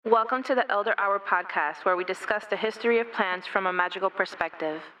Welcome to the Elder Hour podcast, where we discuss the history of plants from a magical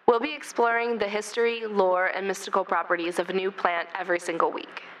perspective. We'll be exploring the history, lore, and mystical properties of a new plant every single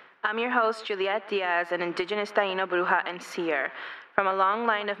week. I'm your host, Juliet Diaz, an indigenous Taino bruja and seer from a long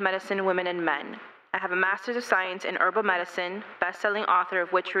line of medicine women and men. I have a Master's of Science in Herbal Medicine, best-selling author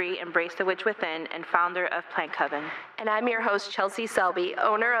of Witchery, Embrace the Witch Within, and founder of Plant Coven. And I'm your host, Chelsea Selby,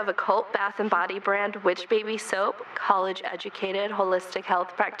 owner of occult bath and body brand Witch Baby Soap, college-educated holistic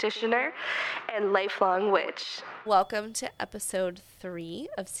health practitioner, and lifelong witch. Welcome to episode 3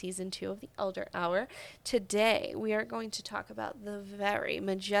 of season 2 of the Elder Hour. Today, we are going to talk about the very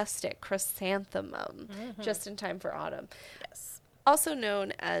majestic chrysanthemum, just in time for autumn. Yes. Also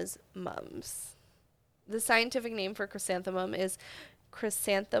known as mums. The scientific name for chrysanthemum is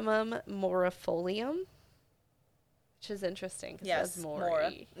Chrysanthemum morifolium, which is interesting because Yes, it has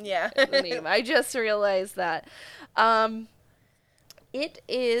mora. Yeah. in the name. I just realized that. It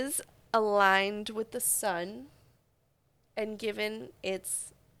is aligned with the sun, and given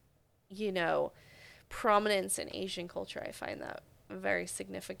its, prominence in Asian culture, I find that very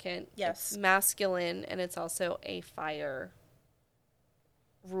significant. Yes. It's masculine, and it's also a fire-ruled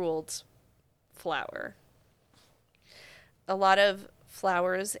flower. A lot of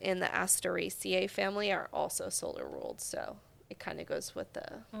flowers in the Asteraceae family are also solar ruled, so it kind of goes with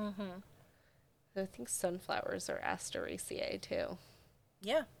the. I think sunflowers are Asteraceae too.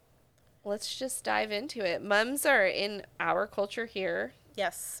 Yeah. Let's just dive into it. Mums are in our culture here.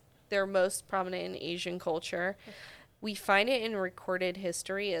 Yes. They're most prominent in Asian culture. We find it in recorded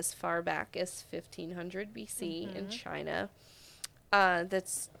history as far back as 1500 BC in China.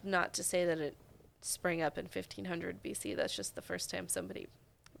 That's not to say that it sprang up in 1500 BC. That's just the first time somebody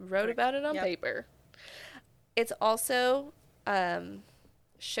wrote about it on paper. It's also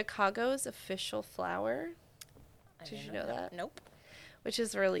Chicago's official flower. Did you know that? Nope. Which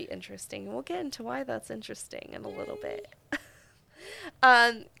is really interesting. We'll get into why that's interesting in a little bit.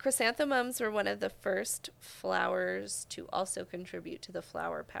 Chrysanthemums were one of the first flowers to also contribute to the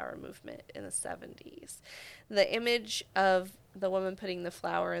flower power movement in the 70s. The image of the woman putting the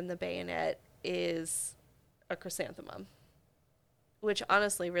flower in the bayonet is a chrysanthemum, which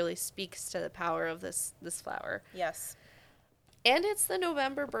honestly really speaks to the power of this flower. Yes. And it's the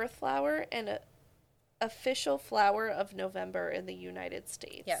November birth flower and a official flower of November in the United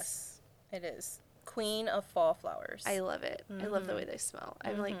States. Yes, it is. Queen of fall flowers. I love it. I love the way they smell.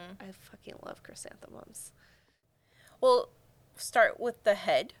 I fucking love chrysanthemums. We'll start with the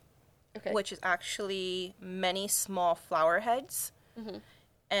head, Okay. which is actually many small flower heads.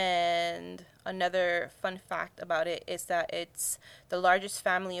 And another fun fact about it is that it's the largest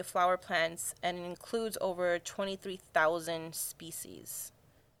family of flower plants, and it includes over 23,000 species.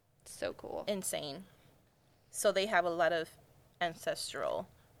 So cool. Insane. So they have a lot of ancestral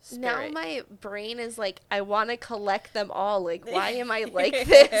spirit. Now my brain is like, I want to collect them all. Like, why am I like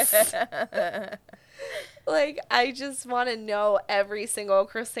this? Like, I just want to know every single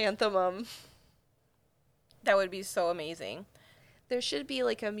chrysanthemum. That would be so amazing. There should be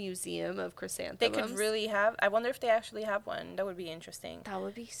like a museum of chrysanthemums. They could really have. I wonder if they actually have one. That would be interesting. That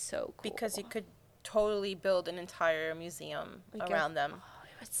would be so cool. Because you could totally build an entire museum Like around them. Oh,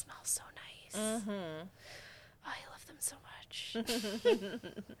 it would smell so nice. Oh, I love them so much.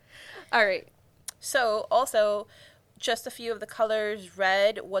 All right. So, also, just a few of the colors.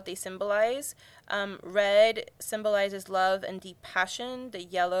 Red, what they symbolize. Red symbolizes love and deep passion. The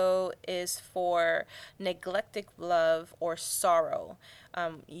yellow is for neglected love or sorrow.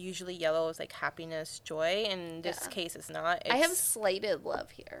 Usually yellow is like happiness, joy. In this case, it's not. It's I have slated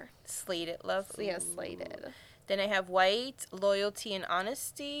love here. slated love. Yeah, slated. Then I have white, loyalty and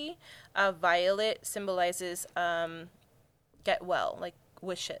honesty. Violet symbolizes get well, like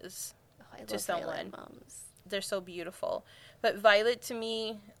wishes Oh, I to love someone. violet mums. They're so beautiful. But violet to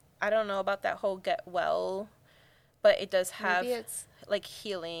me, I don't know about that whole get well, but it does have Maybe it's like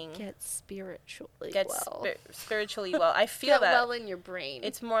healing. get spiritually Get well. spiritually well. I feel Get that well in your brain.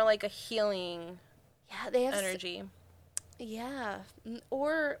 it's more like a healing yeah, they have energy. Yeah.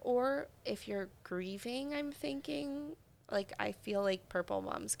 Or if you're grieving, I'm thinking, like, I feel like purple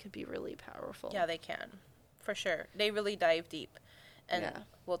mums could be really powerful. Yeah, they can. For sure. They really dive deep. And Yeah.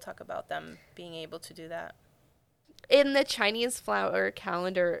 we'll talk about them being able to do that. In the Chinese flower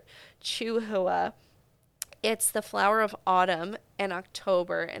calendar, Chuhua, it's the flower of autumn and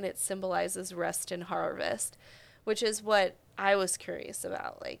October, and it symbolizes rest and harvest, which is what I was curious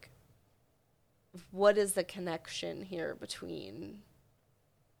about. Like, what is the connection here between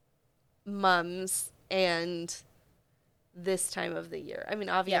mums and this time of the year? I mean,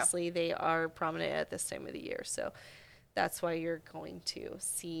 obviously they are prominent at this time of the year, so that's why you're going to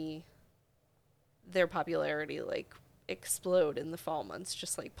see their popularity like explode in the fall months,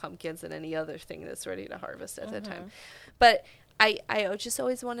 just like pumpkins and any other thing that's ready to harvest at that time. But I just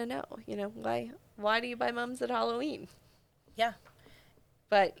always want to know, you know, why do you buy mums at Halloween? Yeah.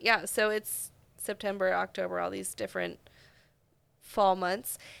 But yeah, so it's September, October, all these different fall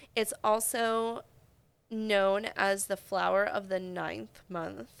months. It's also known as the flower of the 9th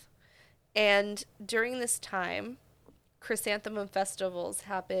month. And during this time, chrysanthemum festivals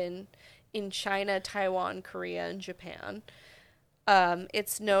happen in China, Taiwan, Korea, and Japan.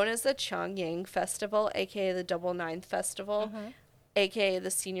 It's known as the Chongying Festival, aka the Double Ninth Festival, aka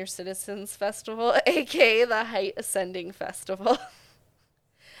the Senior Citizens Festival, aka the Height Ascending Festival.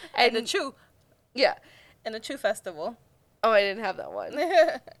 And the Chu. Yeah. And the Chu Festival. Oh, I didn't have that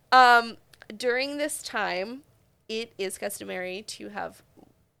one. During this time, it is customary to have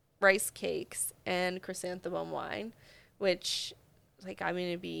rice cakes and chrysanthemum wine, which, like, I'm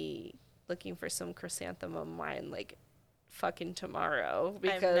going to be looking for some chrysanthemum wine, like, fucking tomorrow.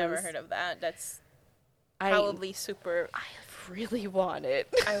 Because I've never heard of that. That's probably super... I really want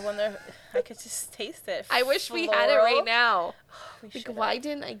it. I wonder if I could just taste it. I wish we had it right now. We Like, should've. why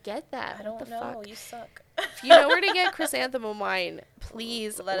didn't I get that? I don't what the know. fuck? You suck. If you know where to get chrysanthemum wine,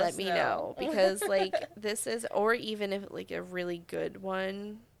 please Let let us me know. know. Because, like, this is, or even if, like, a really good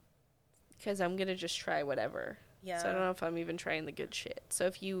one, because I'm going to just try whatever. Yeah. So I don't know if I'm even trying the good shit. So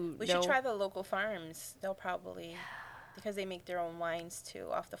if you We know, should try the local farms. They'll probably... Because they make their own wines, too,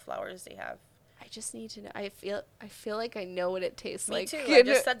 off the flowers they have. I just need to know. I feel like I know what it tastes Me like. too. I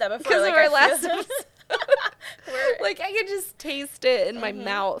just said that before. Because Like, of our I last feel- episode. Like, I can just taste it in my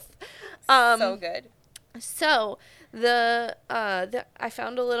mouth. So good. So I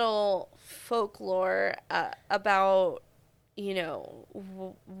found a little folklore about, you know,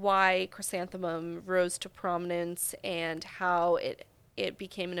 why chrysanthemum rose to prominence and how it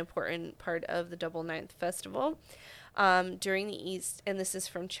became an important part of the Double Ninth Festival. During the East, and this is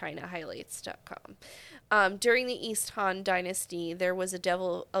from ChinaHighlights.com. During the East Han Dynasty, there was a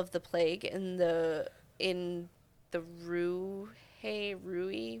devil of the plague in the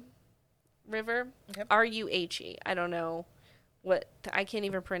Rui River. Okay. Ruhe. I don't know what, I can't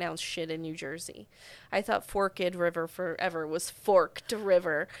even pronounce shit in New Jersey. I thought Forked River forever was Forked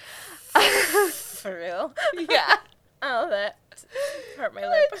River. For real? Yeah. Oh, that hurt my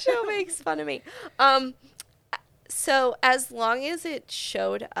lip. Joe makes fun of me. So as long as it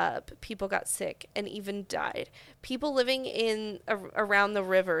showed up, people got sick and even died. People living around the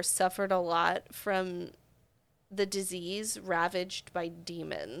river suffered a lot from the disease ravaged by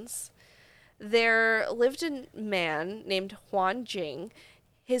demons. There lived a man named Huan Jing.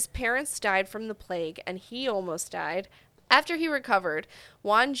 His parents died from the plague, and he almost died. After he recovered,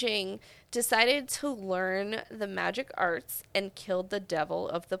 Huan Jing decided to learn the magic arts and killed the devil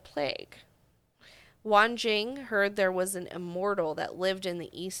of the plague. Huan Jing heard there was an immortal that lived in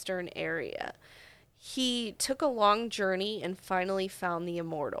the eastern area. He took a long journey and finally found the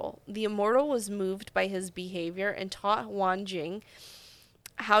immortal. The immortal was moved by his behavior and taught Huan Jing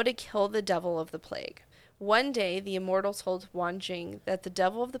how to kill the devil of the plague. One day, the immortal told Huan Jing that the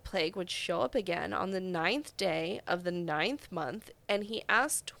devil of the plague would show up again on the 9th day of the 9th month, and he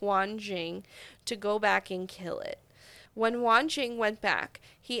asked Huan Jing to go back and kill it. When Huan Jing went back,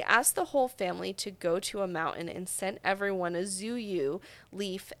 he asked the whole family to go to a mountain and sent everyone a zuyu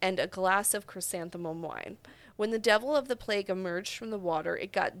leaf and a glass of chrysanthemum wine. When the devil of the plague emerged from the water,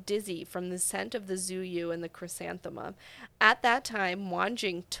 it got dizzy from the scent of the zuyu and the chrysanthemum. At that time, Huan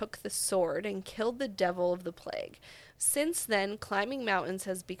Jing took the sword and killed the devil of the plague. Since then, climbing mountains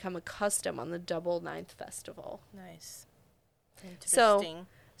has become a custom on the Double Ninth Festival. Nice. Interesting.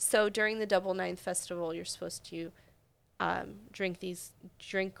 So during the Double Ninth Festival, you're supposed to drink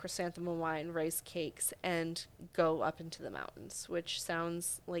chrysanthemum wine, rice cakes, and go up into the mountains, which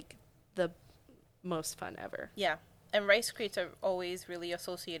sounds like the most fun ever. Yeah. And rice cakes are always really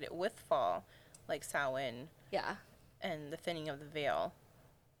associated with fall, like Samhain Yeah. and the thinning of the veil.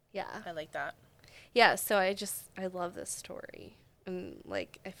 Yeah. I like that. Yeah, so I love this story. And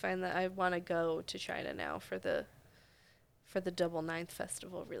like I find that I want to go to China now for the Double Ninth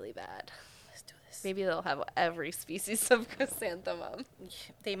Festival really bad. Let's do this. Maybe they'll have every species of chrysanthemum.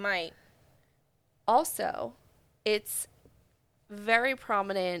 They might. Also, it's very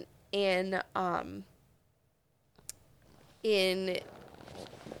prominent in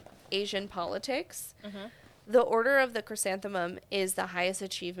Asian politics. Mm-hmm. The Order of the Chrysanthemum is the highest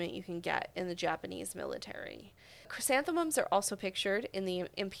achievement you can get in the Japanese military. Chrysanthemums are also pictured in the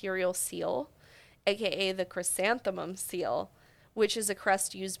imperial seal, aka the chrysanthemum seal, which is a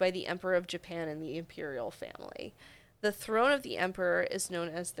crest used by the Emperor of Japan and the imperial family. The throne of the emperor is known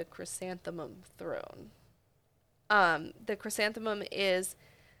as the chrysanthemum throne. The chrysanthemum is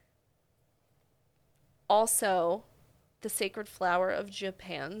also the sacred flower of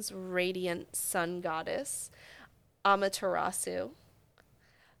Japan's radiant sun goddess, Amaterasu.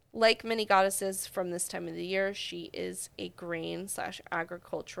 Like many goddesses from this time of the year, she is a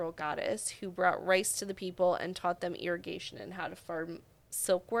grain/agricultural goddess who brought rice to the people and taught them irrigation and how to farm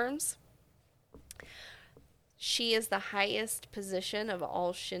silkworms. She is the highest position of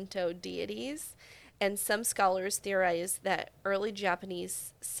all Shinto deities, and some scholars theorize that early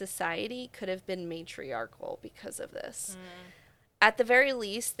Japanese society could have been matriarchal because of this. At the very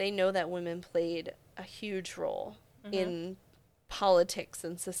least, they know that women played a huge role in politics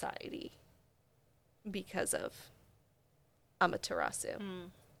and society because of Amaterasu.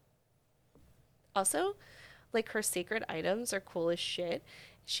 Also, like, her sacred items are cool as shit.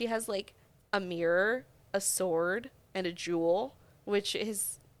 She has, like, a mirror, a sword, and a jewel, which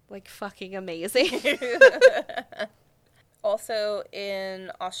is, like, fucking amazing. Also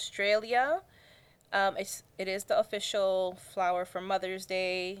in Australia, it is the official flower for Mother's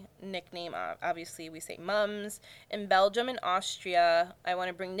Day. Nickname, obviously, we say mums. In Belgium and Austria, I want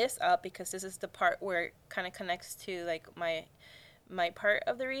to bring this up because this is the part where it kind of connects to, like, my part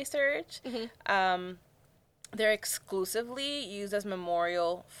of the research. They're exclusively used as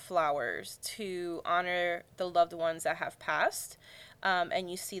memorial flowers to honor the loved ones that have passed, and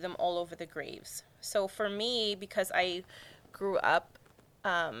you see them all over the graves. So for me, because I grew up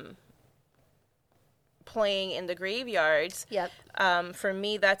playing in the graveyards, for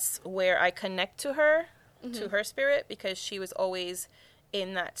me, that's where I connect to her, to her spirit, because she was always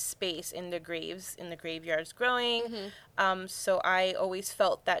in that space, in the graves, in the graveyards growing. So I always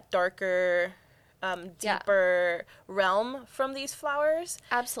felt that darker, deeper realm from these flowers.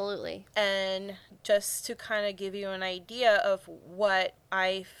 Absolutely. And just to kind of give you an idea of what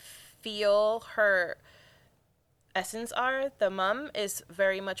I feel her essence are, the mum is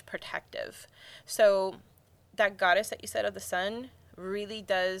very much protective. So that goddess that you said of the sun really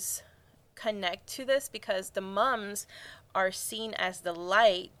does connect to this, because the mums are seen as the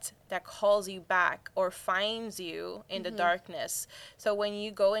light that calls you back or finds you in the darkness. So when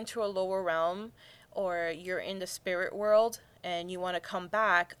you go into a lower realm or you're in the spirit world and you want to come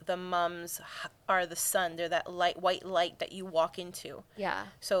back, the mums are the sun. They're that light, white light that you walk into. Yeah.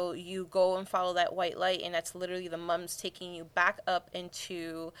 So you go and follow that white light, and that's literally the mums taking you back up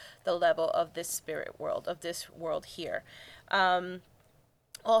into the level of this spirit world, of this world here.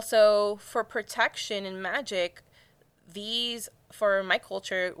 Also, for protection and magic, these, for my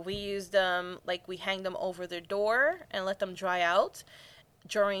culture, we use them, like, we hang them over the door and let them dry out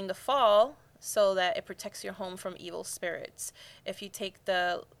during the fall, so that it protects your home from evil spirits. If you take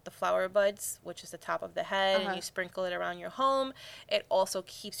the flower buds, which is the top of the head, and you sprinkle it around your home, it also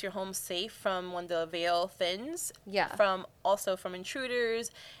keeps your home safe from when the veil thins. From intruders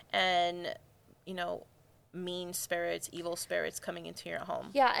and, you know, mean spirits, evil spirits coming into your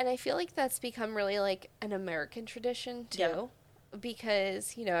home. Yeah, and I feel like that's become really, like, an American tradition, too.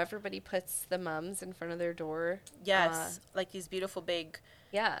 Because, you know, everybody puts the mums in front of their door. Yes, like these beautiful big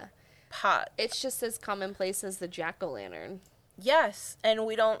pot. It's just as commonplace as the jack-o'-lantern. Yes, and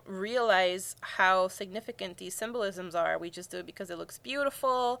we don't realize how significant these symbolisms are. We just do it because it looks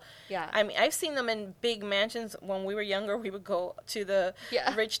beautiful. Yeah. I mean, I've seen them in big mansions. When we were younger, we would go to the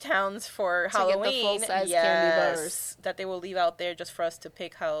rich towns for Halloween. Get the full-size candy bars. That they will leave out there just for us to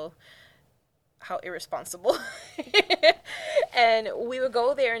pick. How irresponsible. And we would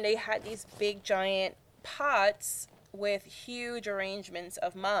go there, and they had these big, giant pots with huge arrangements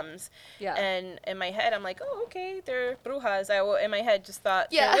of mums. And in my head, I'm like, oh, okay, they're brujas. In my head, just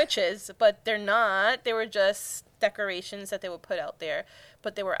thought they're witches, but they're not. They were just decorations that they would put out there,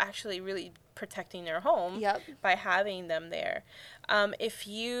 but they were actually really protecting their home by having them there. If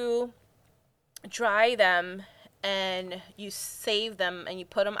you dry them and you save them and you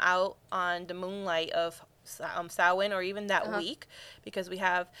put them out on the moonlight of Samhain, or even that week, because we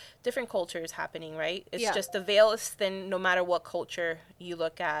have different cultures happening, right? It's just the veil is thin no matter what culture you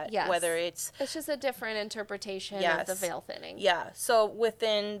look at, whether it's just a different interpretation of the veil thinning. So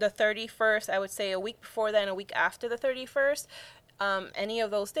within the 31st, I would say a week before that and a week after the 31st, any of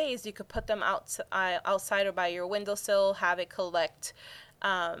those days, you could put them outside or by your windowsill, have it collect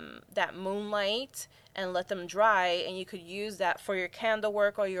that moonlight and let them dry, and you could use that for your candle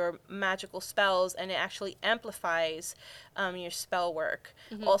work or your magical spells, and it actually amplifies your spell work.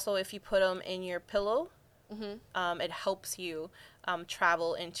 Also, if you put them in your pillow, it helps you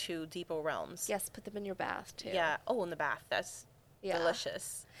travel into deeper realms. Yes, put them in your bath too. In the bath. That's Yeah.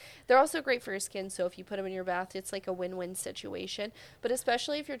 delicious. They're also great for your skin, so if you put them in your bath, it's like a win-win situation. But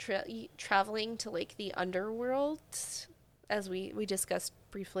especially if you're traveling to like the underworld, as we discussed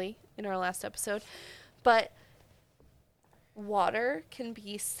briefly in our last episode. But water can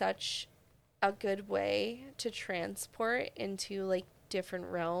be such a good way to transport into like different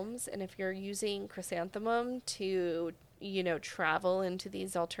realms. And if you're using chrysanthemum to, travel into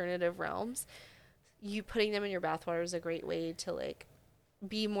these alternative realms, you putting them in your bathwater is a great way to like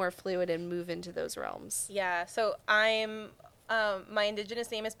be more fluid and move into those realms. Yeah, so I'm my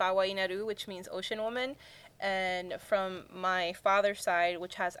indigenous name is Bawa Inaru, which means ocean woman, and from my father's side,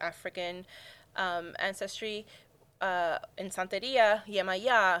 which has African ancestry, in Santeria,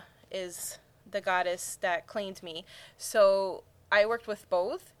 Yemaya is the goddess that claimed me. So I worked with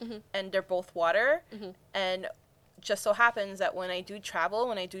both, and they're both water, and just so happens that when I do travel,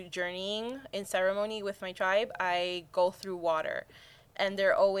 when I do journeying in ceremony with my tribe, I go through water. And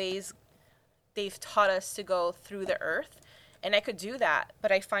they've taught us to go through the earth. And I could do that,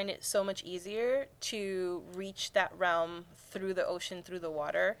 but I find it so much easier to reach that realm through the ocean, through the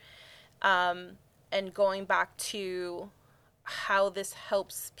water. And going back to how this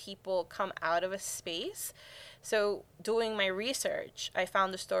helps people come out of a space. So doing my research, I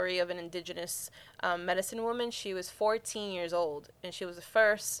found the story of an indigenous medicine woman. She was 14 years old, and she was the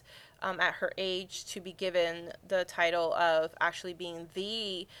first at her age to be given the title of actually being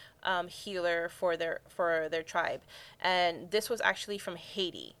the healer for their tribe. And this was actually from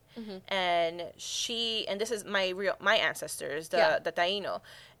Haiti. And this is my ancestors, the Taino.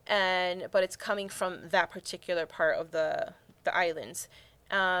 But it's coming from that particular part of the islands.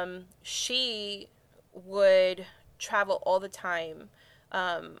 She would travel all the time.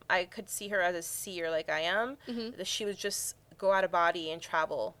 I could see her as a seer like I am. She would just go out of body and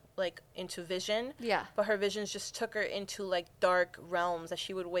travel like into vision. Yeah. But her visions just took her into like dark realms that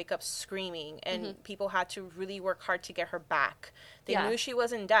she would wake up screaming, and people had to really work hard to get her back. They knew she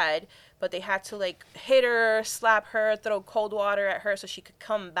wasn't dead, but they had to like hit her, slap her, throw cold water at her so she could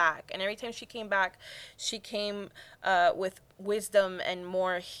come back. And every time she came back, she came with wisdom and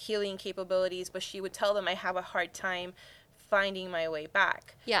more healing capabilities, but she would tell them, I have a hard time finding my way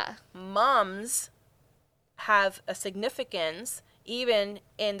back. Yeah. Moms have a significance even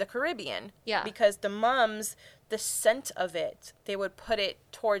in the Caribbean. Yeah. Because the mums, the scent of it, they would put it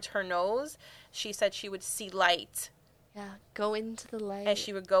towards her nose. She said she would see light. Yeah. Go into the light. And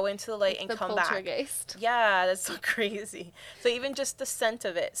she would go into the light It's and the come back. poltergeist. Yeah, that's so crazy. So even just the scent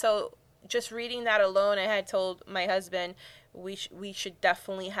of it. So just reading that alone, I had told my husband we should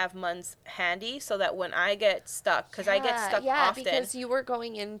definitely have Muns handy so that when I get stuck, because I get stuck often. Yeah, because you were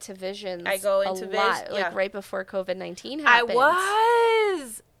going into visions. I go into visions, like yeah. right before COVID-19 happened. I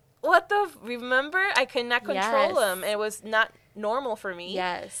was. Remember? I could not control Yes. them. It was not normal for me.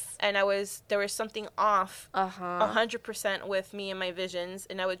 Yes. And there was something off 100% with me and my visions,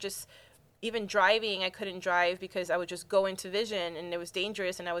 and I would just, even driving, I couldn't drive because I would just go into vision and it was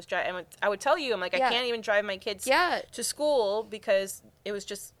dangerous, and I would tell you, I'm like, I can't even drive my kids to school because it was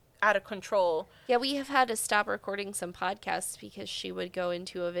just out of control. Yeah, we have had to stop recording some podcasts because she would go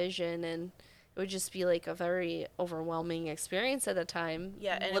into a vision, and it would just be like a very overwhelming experience at the time.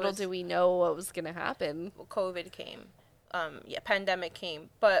 Yeah, and little do we know what was going to happen. COVID came. Pandemic came.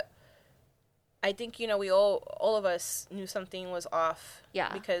 But I think, we all of us knew something was off.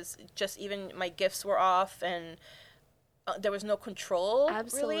 Yeah. Because just even my gifts were off, and there was no control.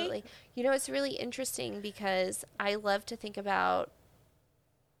 Absolutely. Really. It's really interesting because I love to think about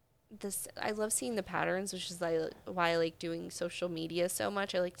this. I love seeing the patterns, which is why I like doing social media so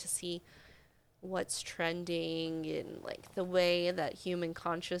much. I like to see what's trending and like the way that human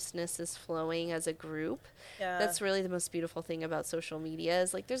consciousness is flowing as a group. Yeah. That's really the most beautiful thing about social media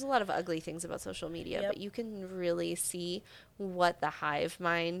is like there's a lot of ugly things about social media, but you can really see what the hive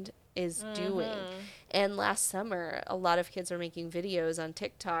mind is doing. And last summer, a lot of kids were making videos on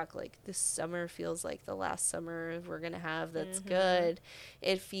TikTok like, this summer feels like the last summer we're going to have that's good.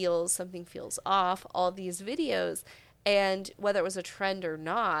 Something feels off, all these videos. And whether it was a trend or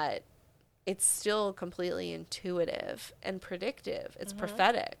not, it's still completely intuitive and predictive. It's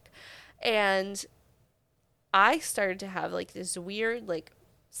prophetic. And I started to have like this weird like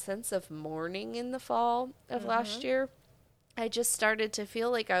sense of mourning in the fall of last year. I just started to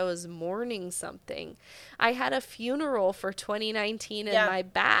feel like I was mourning something. I had a funeral for 2019 in my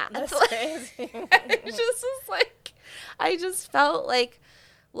bath. That's crazy. It just was like, I just felt like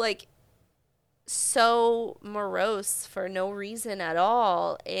so morose for no reason at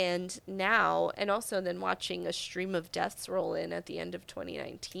all. And also then watching a stream of deaths roll in at the end of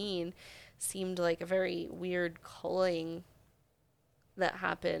 2019 seemed like a very weird culling that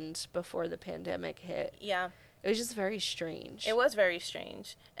happened before the pandemic hit. Yeah. It was just very strange. It was very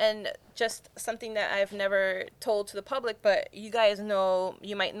strange. And just something that I've never told to the public, but you guys know,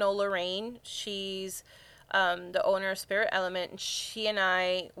 you might know Lorraine. She's the owner of Spirit Element. And she and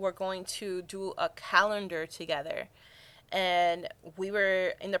I were going to do a calendar together. And we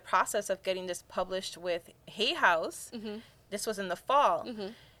were in the process of getting this published with Hay House. Mm-hmm. This was in the fall. Mm-hmm.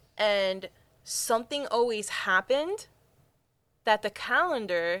 And something always happened that the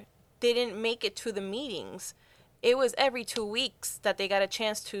calendar didn't make it to the meetings. It was every 2 weeks that they got a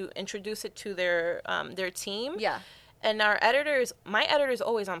chance to introduce it to their team. Yeah. And my editor is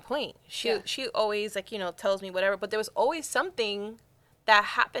always on point. She always, like, tells me whatever. But there was always something that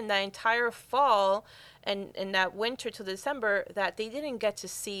happened that entire fall and in that winter to December that they didn't get to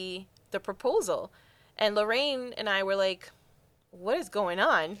see the proposal. And Lorraine and I were like, what is going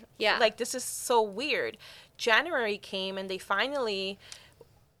on? Yeah. Like, this is so weird. January came and they finally,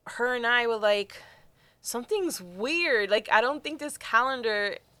 her and I were like, something's weird. Like, I don't think this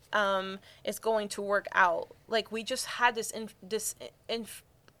calendar is going to work out. Like, we just had this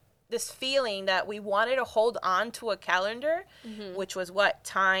feeling that we wanted to hold on to a calendar, mm-hmm. which was what?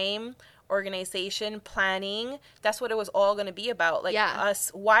 Time, organization, planning. That's what it was all going to be about. Like, us.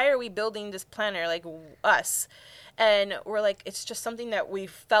 Why are we building this planner? Like, us. And we're like, it's just something that we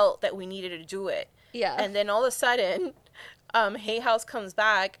felt that we needed to do it. Yeah. And then all of a sudden, Hay House comes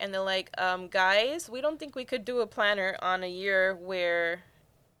back and they're like, guys, we don't think we could do a planner on a year where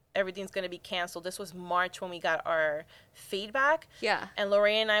everything's going to be canceled. This was March when we got our feedback. Yeah. And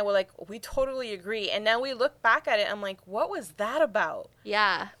Lorraine and I were like, we totally agree. And now we look back at it, I'm like, what was that about?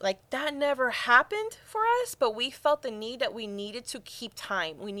 Yeah. Like, that never happened for us, but we felt the need that we needed to keep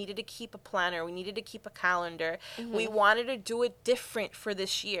time. We needed to keep a planner. We needed to keep a calendar. Mm-hmm. We wanted to do it different for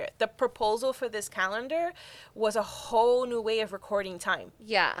this year. The proposal for this calendar was a whole new way of recording time.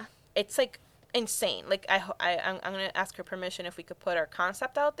 Yeah. It's like insane. Like, I'm going to ask her permission if we could put our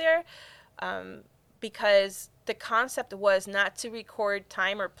concept out there, because the concept was not to record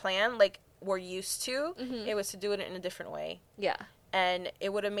time or plan like we're used to. Mm-hmm. It was to do it in a different way. Yeah. And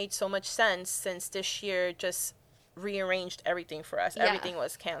it would have made so much sense since this year just rearranged everything for us. Yeah. Everything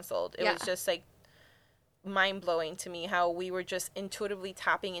was canceled. It was just like mind-blowing to me how we were just intuitively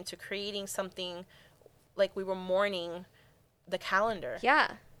tapping into creating something like we were mourning the calendar.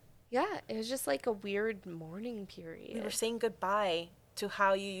 Yeah. Yeah, it was just like a weird mourning period. We were saying goodbye to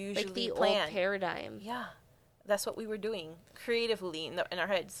how you usually like the plan. old paradigm. Yeah, that's what we were doing creatively in our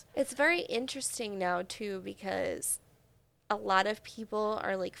heads. It's very interesting now too because a lot of people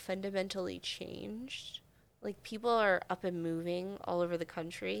are like fundamentally changed. Like, people are up and moving all over the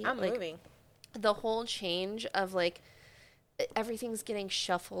country. I'm like, moving. The whole change of like everything's getting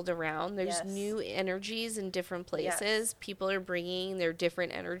shuffled around. There's new energies in different places. Yes. People are bringing their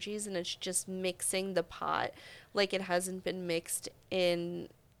different energies, and it's just mixing the pot like it hasn't been mixed in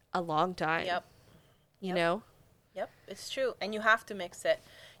a long time. Yep. You know? Yep, it's true. And you have to mix it.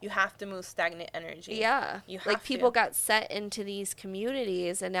 You have to move stagnant energy. Yeah. You have like, people got set into these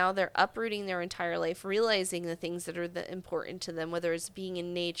communities, and now they're uprooting their entire life, realizing the things that are important to them, whether it's being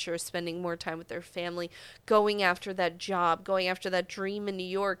in nature, spending more time with their family, going after that job, going after that dream in New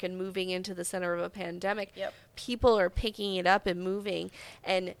York, and moving into the center of a pandemic. Yep. People are picking it up and moving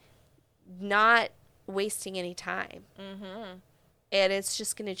and not wasting any time. Mm-hmm. And it's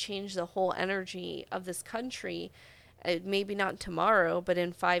just going to change the whole energy of this country. Maybe not tomorrow, but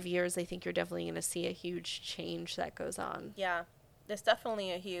in 5 years, I think you're definitely going to see a huge change that goes on. Yeah, there's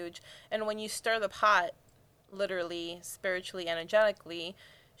definitely a huge. And when you stir the pot, literally, spiritually, energetically,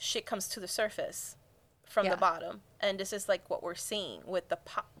 shit comes to the surface from the bottom. And this is like what we're seeing with the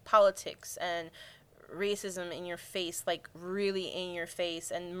politics and racism in your face, like really in your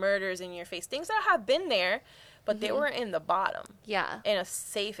face, and murders in your face. Things that have been there, but they were in the bottom. Yeah. In a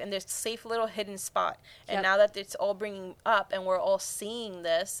safe little hidden spot. And now that it's all bringing up and we're all seeing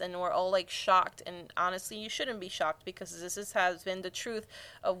this and we're all like shocked, and honestly, you shouldn't be shocked because this has been the truth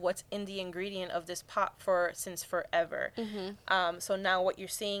of what's in the ingredient of this pot since forever. Mm-hmm. So now what you're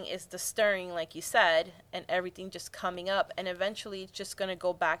seeing is the stirring, like you said, and everything just coming up, and eventually it's just going to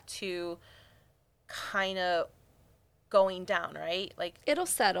go back to kind of going down, right? Like, it'll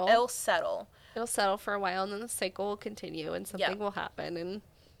settle. It'll settle for a while, and then the cycle will continue, and something will happen, and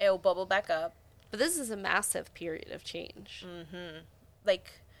it'll bubble back up. But this is a massive period of change. Mm-hmm.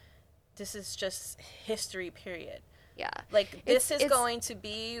 Like, this is just history, period. Yeah. Like, this is going to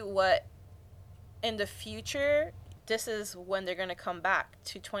be what, in the future, this is when they're going to come back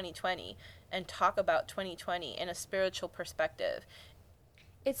to 2020 and talk about 2020 in a spiritual perspective.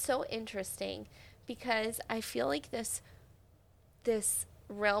 It's so interesting because I feel like this this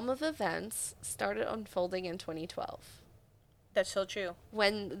realm of events started unfolding in 2012 That's so true.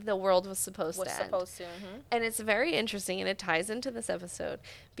 when the world was supposed Was to end. supposed to. Mm-hmm. And it's very interesting, and it ties into this episode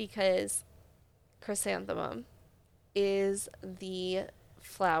because chrysanthemum is the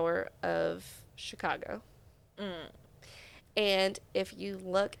flower of Chicago. And if you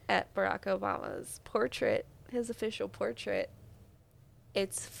look at Barack Obama's portrait, his official portrait,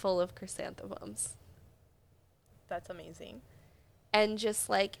 it's full of chrysanthemums. That's amazing. And just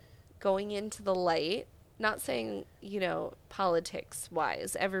like going into the light, not saying, politics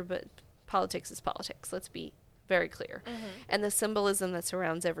wise, everybody, politics is politics. Let's be very clear. And the symbolism that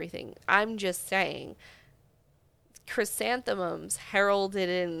surrounds everything. I'm just saying chrysanthemums heralded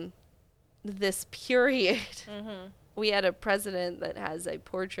in this period. We had a president that has a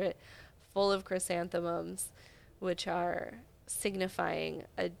portrait full of chrysanthemums, which are signifying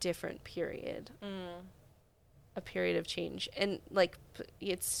a different period. A period of change. And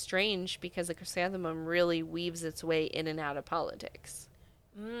it's strange because the chrysanthemum really weaves its way in and out of politics.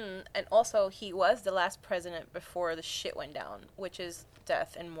 And also, he was the last president before the shit went down, which is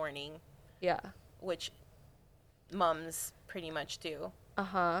death and mourning, Yeah. which mums pretty much do.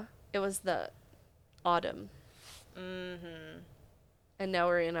 It was the autumn. And now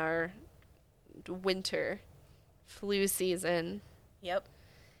we're in our winter flu season. Yep.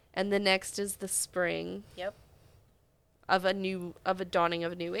 And the next is the spring Yep. of a dawning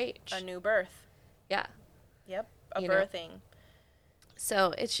of a new age. A new birth. Yeah. Yep. A You know. birthing.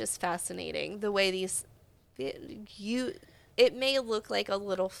 So it's just fascinating the way it may look like a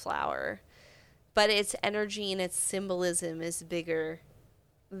little flower, but its energy and its symbolism is bigger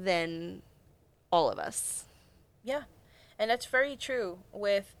than all of us. Yeah. And that's very true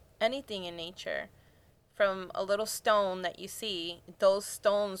with anything in nature. From a little stone that you see, those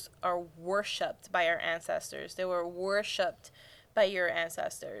stones are worshipped by our ancestors. They were worshipped by your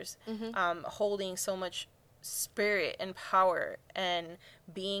ancestors, holding so much spirit and power and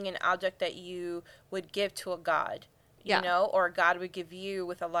being an object that you would give to a god, or a god would give you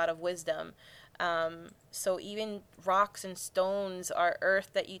with a lot of wisdom. So even rocks and stones are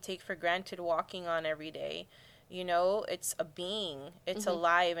earth that you take for granted walking on every day. It's a being, it's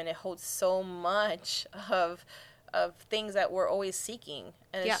alive, and it holds so much of things that we're always seeking.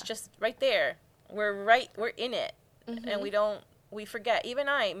 And it's just right there. We're in it. And we forget. Even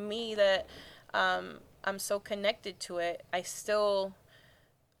that I'm so connected to it, I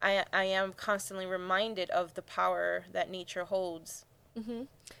am constantly reminded of the power that nature holds.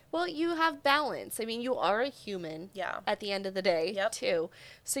 Well, you have balance. I mean, you are a human at the end of the day, too.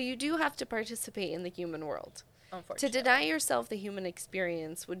 So you do have to participate in the human world. To deny yourself the human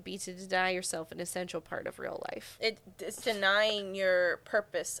experience would be to deny yourself an essential part of real life. It's denying your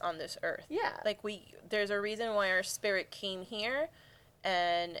purpose on this earth. Yeah. There's a reason why our spirit came here,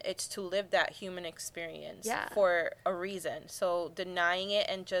 and it's to live that human experience for a reason. So denying it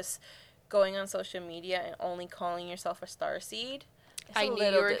and just going on social media and only calling yourself a starseed. I knew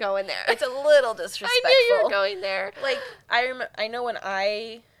you were going there. It's a little disrespectful. I knew you were going there. I know when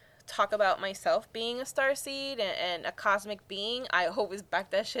I talk about myself being a starseed and a cosmic being, I always back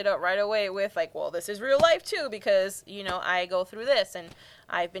that shit up right away with this is real life too, because I go through this and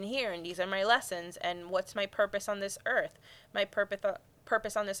I've been here and these are my lessons and what's my purpose on this earth. My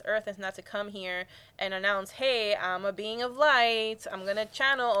purpose on this earth is not to come here and announce, hey, I'm a being of light, I'm gonna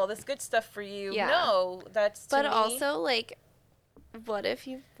channel all this good stuff for you. No, that's to me. But also what if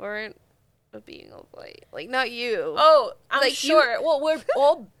you weren't a being of light? Not you. Oh, I'm sure. Well, we're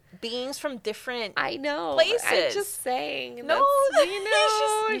all beings from different places. I'm just saying. No,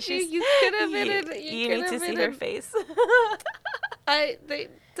 you could have been you need to see her face.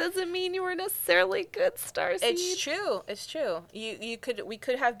 Doesn't mean you were necessarily good starseed. It's true. We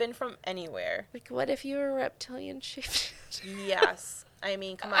could have been from anywhere. What if you were a reptilian shapeshifter? Yes. I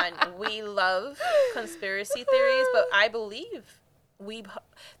mean, come on. We love conspiracy theories, but I believe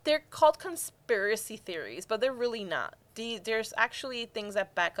they're called conspiracy theories, but they're really not. There's actually things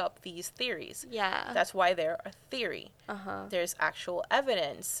that back up these theories. Yeah. That's why they're a theory. There's actual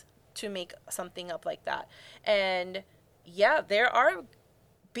evidence to make something up like that. And there are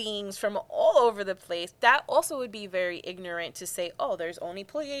beings from all over the place. That also would be very ignorant to say, oh, there's only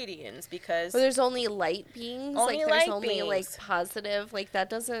Pleiadians, because there's only light beings. There's only positive. That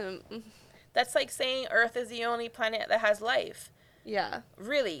doesn't. That's like saying Earth is the only planet that has life. Yeah.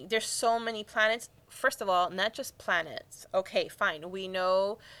 Really, there's so many planets. First of all, not just planets. Okay, fine. We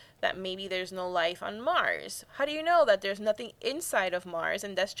know that maybe there's no life on Mars. How do you know that there's nothing inside of Mars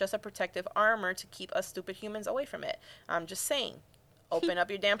and that's just a protective armor to keep us stupid humans away from it? I'm just saying. Open up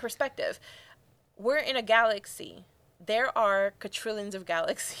your damn perspective. We're in a galaxy. there are quadrillions of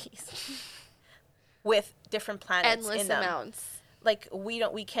galaxies with different planets Endless in them. amounts. Like we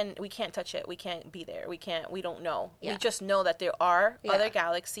can't touch it. We can't be there. We don't know. Yeah. We just know that there are Yeah. other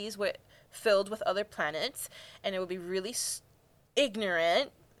galaxies filled with other planets, and it would be really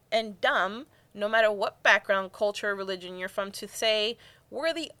ignorant and dumb, no matter what background, culture, religion you're from, to say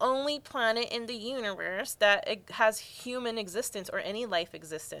we're the only planet in the universe that has human existence or any life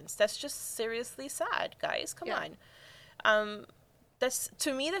existence. That's just seriously sad, guys. Come on. That's,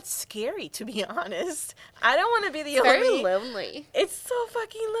 to me, that's scary, to be honest. I don't want to be the only. Very lonely. It's so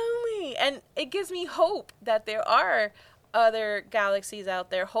fucking lonely. And it gives me hope that there are other galaxies out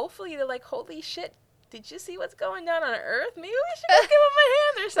there. Hopefully they're like, holy shit, did you see what's going on Earth? Maybe we should go give them a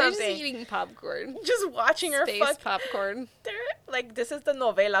hand or They're something. just eating popcorn. Just watching her Space fuck. popcorn. They're like, this is the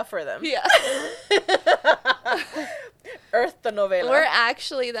novela for them. Yeah. Earth the novela. We're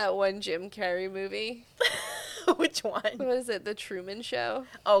actually that one Jim Carrey movie. Which one? What is it? The Truman Show?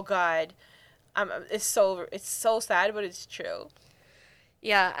 Oh God. It's so sad, but it's true.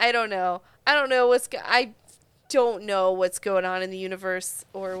 Yeah, I don't know. I don't know what's going on in the universe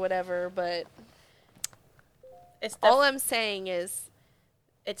or whatever, but It's all I'm saying is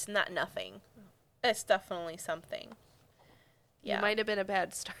it's not nothing. It's definitely something. Yeah. you might have been a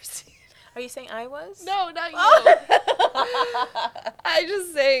bad starseed. Are you saying I was? No, not you. I'm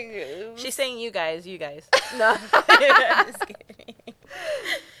just saying. She's saying you guys. No. Just kidding.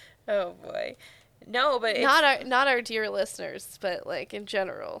 Oh boy. No, but it's, not our dear listeners, but like in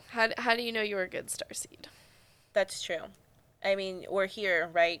general. How do you know you're a good starseed? that's true. I mean, we're here,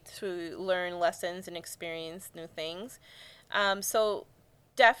 right, to learn lessons and experience new things. So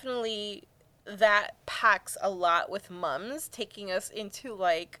definitely that packs a lot with mums, taking us into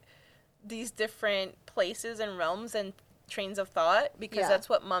like these different places and realms and trains of thought, because Yeah. that's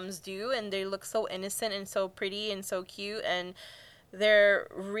what mums do, and they look so innocent and so pretty and so cute, and they're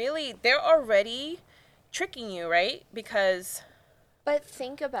already tricking you, right? Because But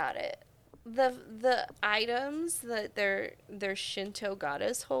think about it. The items that their Shinto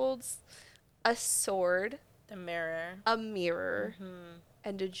goddess holds, a sword, the mirror. a mirror,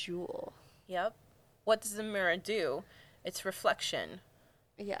 and a jewel. Yep. What does the mirror do? It's reflection.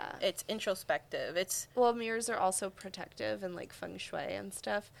 Yeah. It's introspective. It's Well, mirrors are also protective and like feng shui and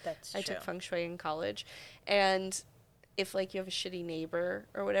stuff. That's I true. took feng shui in college. And if like you have a shitty neighbor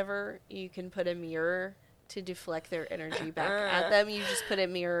or whatever, you can put a mirror to deflect their energy back at them. You just put a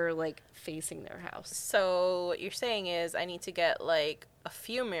mirror like facing their house. So what you're saying is I need to get like a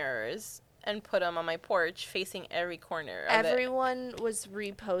few mirrors and put them on my porch facing every corner of it. Everyone was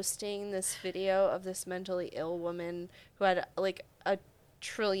reposting this video of this mentally ill woman who had like a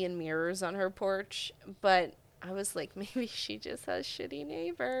trillion mirrors on her porch, but I was like, maybe she just has shitty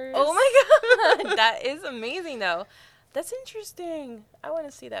neighbors. Oh my god. That is amazing though. That's interesting. I want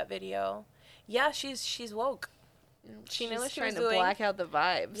to see that video. Yeah, she's woke. She knew She's what she trying was to doing. black out the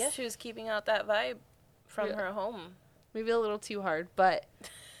vibes. Yeah, she was keeping out that vibe from Yeah. her home. Maybe a little too hard, but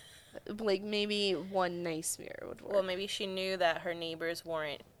like maybe one nice mirror would work. Well, maybe she knew that her neighbors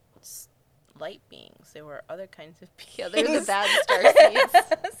weren't light beings. There were other kinds of beings. Yeah, they're the bad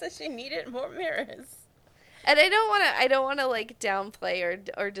starseeds. So she needed more mirrors. And I don't want to like downplay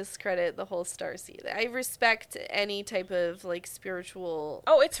or discredit the whole starseed. I respect any type of like spiritual.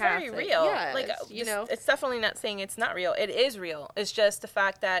 Oh, it's path very that- real. Yeah, Like, you know. it's definitely not saying it's not real. It is real. It's just the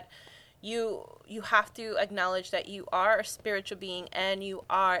fact that you have to acknowledge that you are a spiritual being and you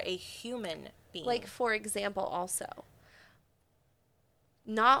are a human being. Like, for example, also,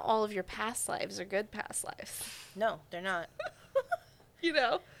 not all of your past lives are good past lives. no, they're not. You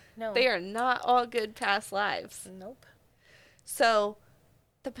know? No. They are not all good past lives. Nope. So,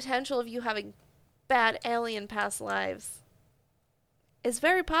 the potential of you having bad alien past lives is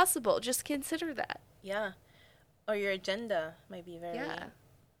very possible. Just consider that. Yeah. Or your agenda might be very Yeah.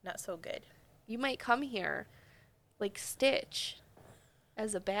 not so good. You might come here like Stitch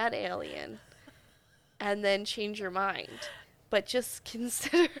as a bad alien and then change your mind. But just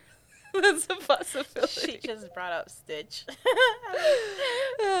consider that's a possibility. She just brought up Stitch.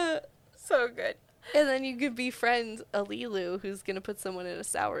 So good. And then you could befriend a Lilu who's going to put someone in a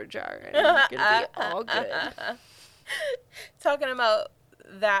sour jar and it's going to be all good. Talking about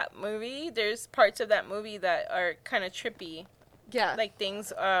that movie, there's parts of that movie that are kind of trippy. Yeah. Like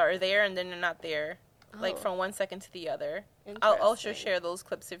things are there and then they're not there. Like Oh. from one second to the other. I'll also Interesting. share those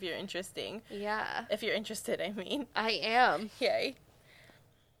clips if you're interesting. Yeah. If you're interested, I mean. I am. Yay.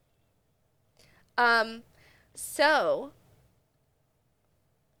 So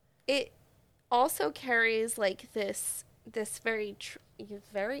it also carries like this this very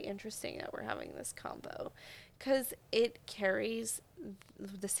interesting that we're having this combo, because it carries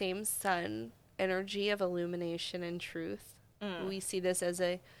the same sun energy of illumination and truth. We see this as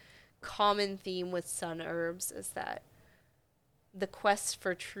a common theme with sun herbs, is that the quest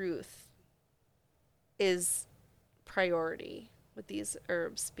for truth is priority with these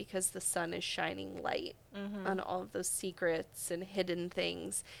herbs because the sun is shining light on all of those secrets and hidden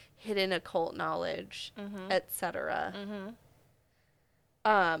things, hidden occult knowledge, etc.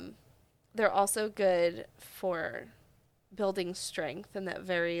 They're also good for building strength and that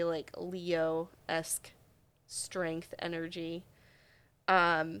very like Leo-esque strength energy.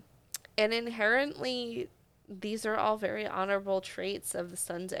 And inherently, these are all very honorable traits of the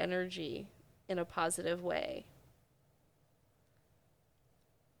sun's energy in a positive way.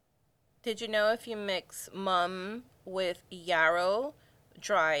 Did you know if you mix mum with yarrow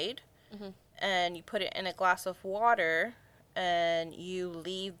dried and you put it in a glass of water and you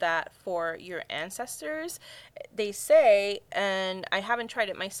leave that for your ancestors, they say, and I haven't tried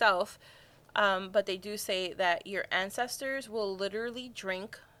it myself, but they do say that your ancestors will literally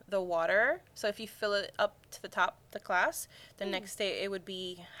drink the water. So if you fill it up to the top of the glass, the next day it would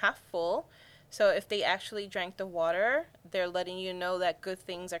be half full. So if they actually drank the water, they're letting you know that good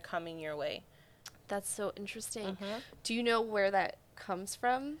things are coming your way. That's so interesting. Do you know where that comes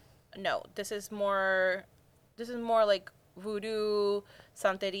from? No, this is more like voodoo,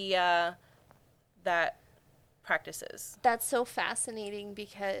 santeria, that practices. That's so fascinating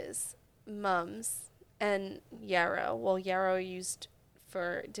because mums and yarrow used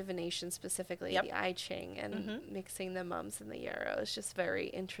for divination specifically, the I Ching, and mixing the mums and the yarrow is just very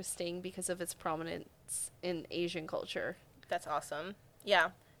interesting because of its prominence in Asian culture. That's awesome.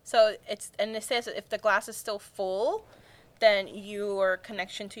 Yeah. So it says that if the glass is still full, then your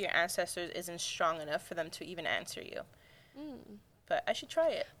connection to your ancestors isn't strong enough for them to even answer you. But I should try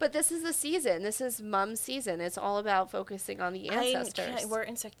it. But this is the season. This is mum season. It's all about focusing on the ancestors. We're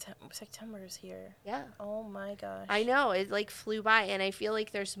in September's here. Yeah. Oh my gosh. I know. It like flew by, and I feel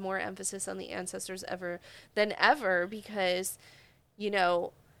like there's more emphasis on the ancestors than ever because, you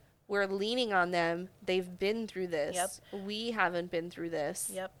know, we're leaning on them. They've been through this. Yep. We haven't been through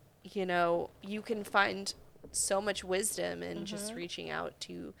this. Yep. You know, you can find so much wisdom in just reaching out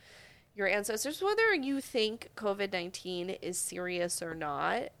to your ancestors. Whether you think COVID-19 is serious or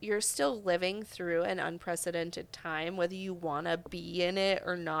not, you're still living through an unprecedented time. Whether you want to be in it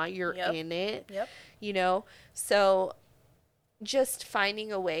or not, you're in it. Yep. You know? So just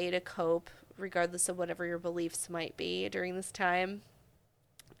finding a way to cope, regardless of whatever your beliefs might be during this time,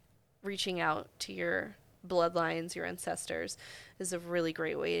 reaching out to your bloodlines, your ancestors, is a really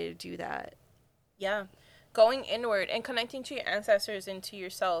great way to do that. Yeah. Going inward and connecting to your ancestors and to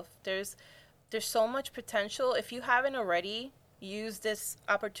yourself. There's so much potential. If you haven't already, use this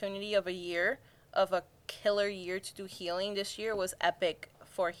opportunity of a killer year to do healing. This year was epic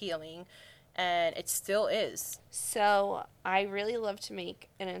for healing, and it still is. So I really love to make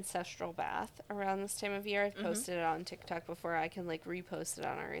an ancestral bath around this time of year. I've posted it on TikTok before. I can like repost it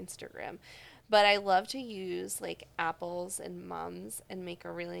on our Instagram. But I love to use like apples and mums and make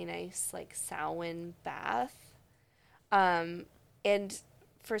a really nice like Samhain bath. And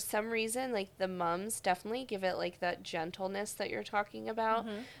for some reason, like the mums definitely give it like that gentleness that you're talking about.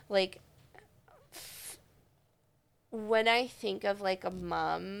 Like when I think of like a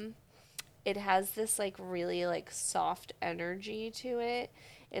mum, it has this like really like soft energy to it.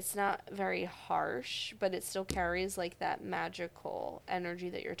 It's not very harsh, but it still carries like that magical energy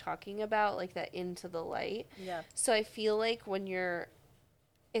that you're talking about, like that into the light. Yeah. So I feel like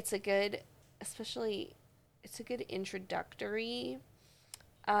it's a good introductory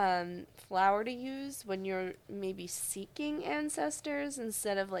flower to use when you're maybe seeking ancestors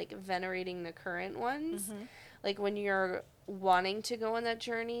instead of like venerating the current ones. Like when you're wanting to go on that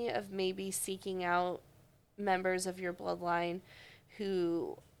journey of maybe seeking out members of your bloodline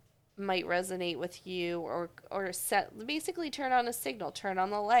who might resonate with you or basically turn on a signal, turn on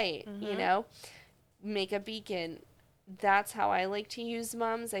the light, you know, make a beacon. That's how I like to use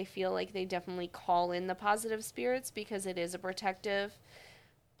mums. I feel like they definitely call in the positive spirits because it is a protective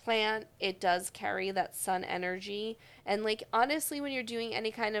plant. It does carry that sun energy. And like honestly, when you're doing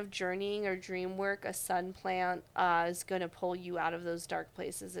any kind of journeying or dream work, a sun plant is going to pull you out of those dark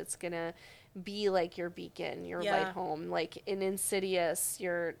places. It's going to be like your beacon, your Yeah. light home. Like in Insidious,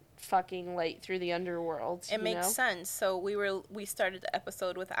 your fucking light through the underworld. It makes sense. So we started the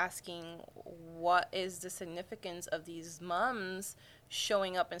episode with asking what is the significance of these mums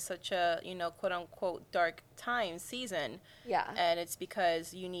showing up in such a, quote unquote dark time season. Yeah. And it's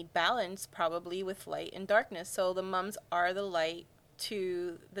because you need balance probably with light and darkness. So the mums are the light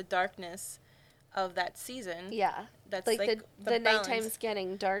to the darkness of that season. Yeah. That's like the balance. nighttime's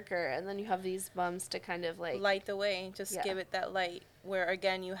getting darker, and then you have these mums to kind of like Light the way, just Yeah. give it that light, where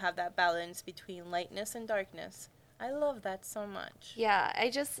again you have that balance between lightness and darkness. I love that so much. Yeah,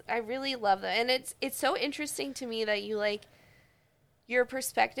 I really love that. And it's so interesting to me that you like your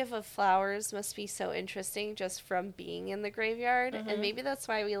perspective of flowers must be so interesting just from being in the graveyard. And maybe that's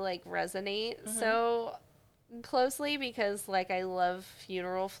why we like resonate so closely, because like I love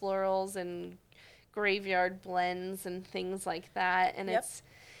funeral florals and graveyard blends and things like that, and Yep.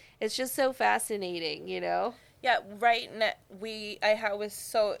 it's just so fascinating, you know. Yeah, right.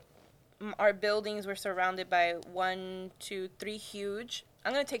 Our buildings were surrounded by 1, 2, 3 huge.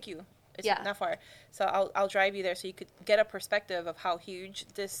 I'm gonna take you. It's Yeah. not far, so I'll drive you there so you could get a perspective of how huge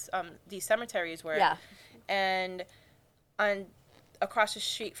these cemeteries were. Yeah. And across the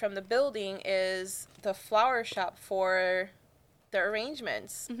street from the building is the flower shop for the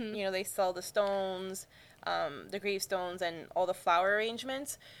arrangements. They sell the stones, the gravestones, and all the flower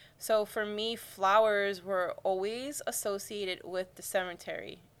arrangements. So for me, flowers were always associated with the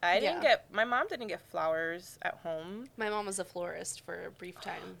cemetery. My mom didn't get flowers at home. My mom was a florist for a brief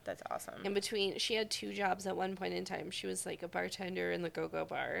time. That's awesome. In between, she had 2 jobs at one point in time. She was like a bartender in the go-go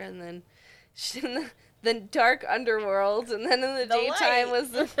bar, and then in the dark underworld, and then in the daytime light.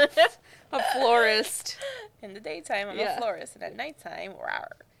 was a florist. In the daytime, I'm Yeah. a florist, and at nighttime, rawr.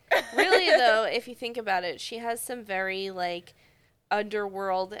 Really, though, if you think about it, she has some very like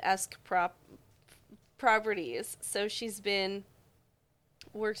underworld-esque properties. So she's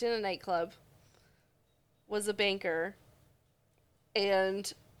worked in a nightclub, was a banker,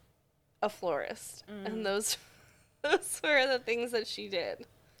 and a florist. And those were the things that she did.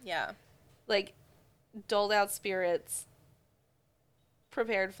 Yeah. Like, doled out spirits,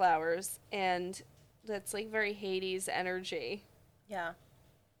 prepared flowers, and that's like very Hades energy. Yeah.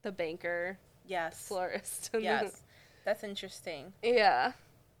 The banker, Yes. florist. Yes. That's interesting. Yeah.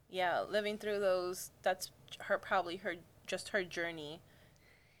 Yeah, living through those, that's her journey.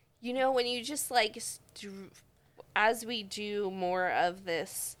 You know, when you just like, as we do more of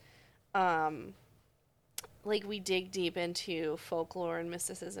this, like we dig deep into folklore and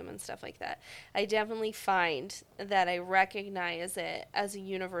mysticism and stuff like that, I definitely find that I recognize it as a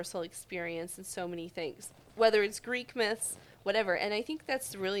universal experience in so many things, whether it's Greek myths, whatever. And I think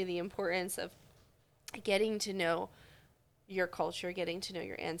that's really the importance of getting to know your culture, getting to know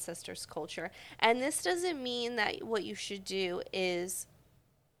your ancestors' culture. And this doesn't mean that what you should do is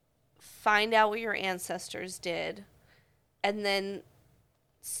find out what your ancestors did and then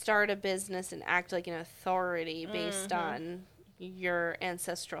start a business and act like an authority based on your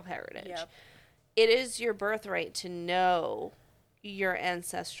ancestral heritage. Yep. It is your birthright to know your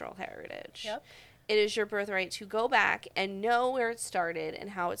ancestral heritage. Yep. It is your birthright to go back and know where it started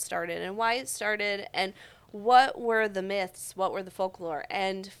and how it started and why it started and what were the myths, what were the folklore,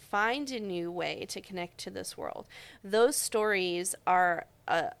 and find a new way to connect to this world. Those stories are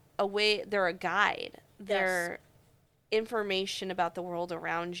a way, they're a guide. They're information about the world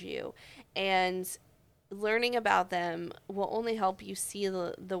around you, and learning about them will only help you see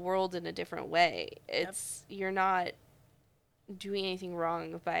the world in a different way. You're not doing anything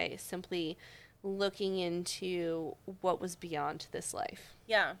wrong by simply looking into what was beyond this life.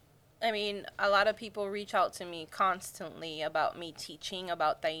 Yeah. I mean, a lot of people reach out to me constantly about me teaching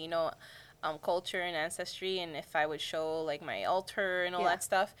about Taino culture and ancestry, and if I would show like my altar and all that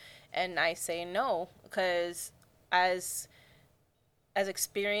stuff. And I say no, because as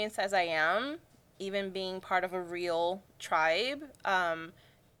experienced as I am, even being part of a real tribe,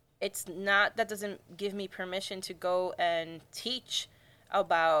 it's not, that doesn't give me permission to go and teach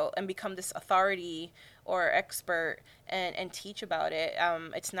about and become this authority or expert and teach about it.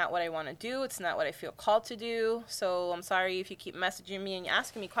 It's not what I want to do. It's not what I feel called to do. So I'm sorry if you keep messaging me and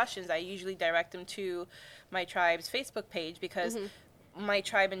asking me questions. I usually direct them to my tribe's Facebook page, because my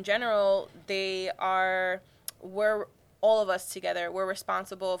tribe in general, we're all of us together. We're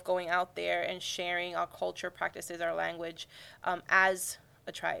responsible of going out there and sharing our culture, practices, our language, as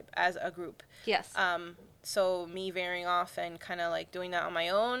a tribe, as a group. Yes. So me veering off and kind of like doing that on my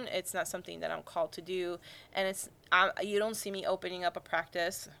own, it's not something that I'm called to do. And you don't see me opening up a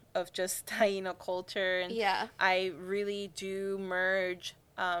practice of just Taino culture. And I really do merge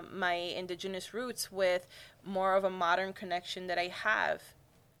my indigenous roots with more of a modern connection that I have,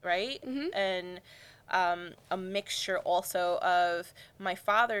 right? And a mixture also of my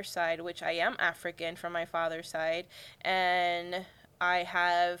father's side, which I am African from my father's side, and I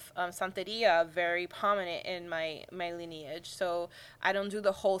have Santeria very prominent in my lineage. So I don't do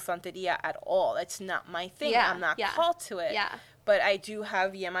the whole Santeria at all. It's not my thing. Yeah, I'm not yeah. called to it. Yeah. But I do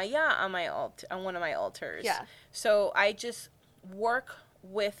have Yemaya on my on one of my altars. Yeah. So I just work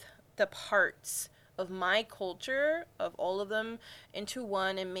with the parts of my culture, of all of them, into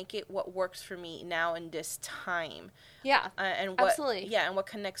one and make it what works for me now in this time. Yeah. And what, absolutely. Yeah, and what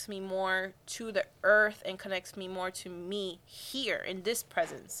connects me more to the earth and connects me more to me here in this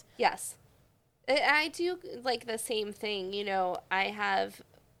presence. Yes. I do like the same thing. You know, I have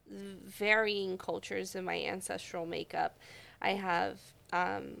varying cultures in my ancestral makeup. I have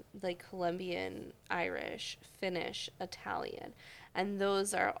like Colombian, Irish, Finnish, Italian, and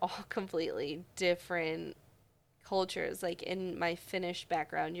those are all completely different cultures. Like in my Finnish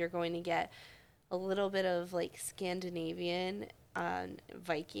background, you're going to get a little bit of like Scandinavian,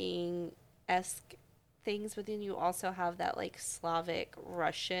 Viking-esque things, but then you also have that like Slavic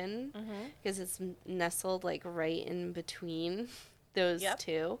Russian, because it's nestled like right in between those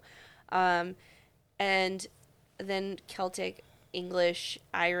two. And then Celtic, English,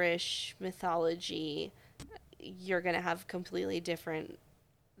 Irish mythology, you're going to have completely different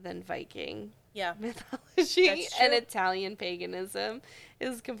than Viking mythology. And Italian paganism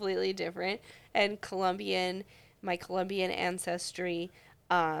is completely different. And my Colombian ancestry,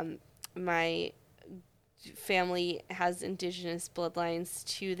 my family has indigenous bloodlines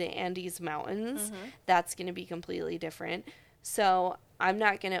to the Andes Mountains. That's going to be completely different. So I'm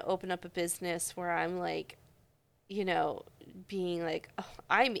not going to open up a business where I'm like, you know, being like, oh,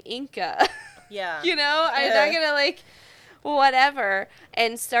 I'm Inca. Yeah. You know, I'm not going to like whatever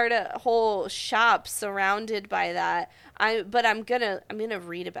and start a whole shop surrounded by that. But I'm going to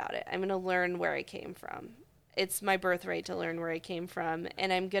read about it. I'm going to learn where I came from. It's my birthright to learn where I came from,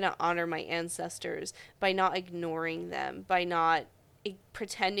 and I'm going to honor my ancestors by not ignoring them, by not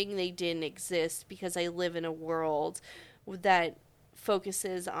pretending they didn't exist, because I live in a world that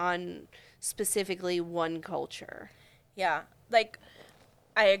focuses on specifically one culture. Yeah, like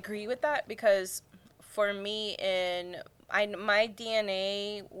I agree with that, because for me, my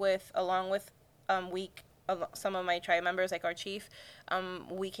DNA along with some of my tribe members, like our chief,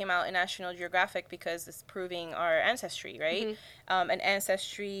 we came out in National Geographic because it's proving our ancestry, right? And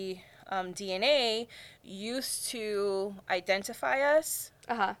ancestry DNA used to identify us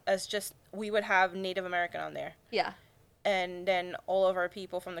as just, we would have Native American on there. Yeah. And then all of our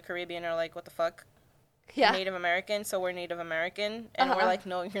people from the Caribbean are like, what the fuck? Yeah. Native American, so we're Native American. And we're like,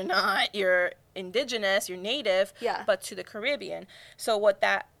 no, you're not. You're indigenous, you're native, but to the Caribbean. So what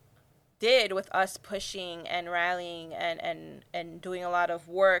that did with us pushing and rallying and doing a lot of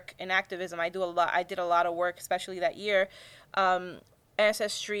work in activism, I did a lot of work, especially that year.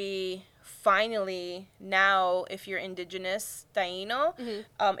 Ancestry, finally, now, if you're indigenous Taino,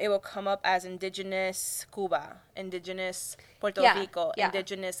 it will come up as indigenous Cuba, indigenous Puerto Rico,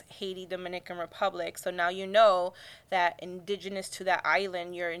 indigenous Haiti, Dominican Republic. So now you know that indigenous to that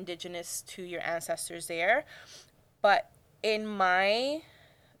island, you're indigenous to your ancestors there. But in my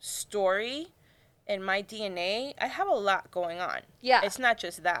story, in my DNA, I have a lot going on. Yeah. It's not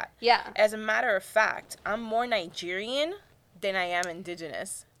just that. Yeah. As a matter of fact, I'm more Nigerian than I am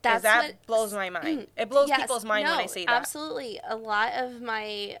indigenous. That blows my mind. It blows people's mind when I say that. Absolutely. A lot of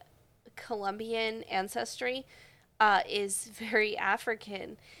my Colombian ancestry is very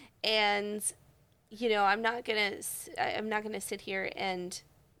African, and you know, I'm not gonna sit here and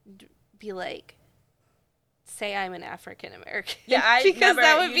be like, say I'm an African American. Yeah, because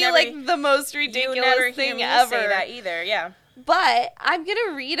that would be like the most ridiculous thing ever. Say that either. Yeah. But I'm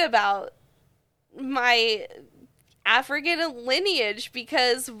gonna read about my African lineage,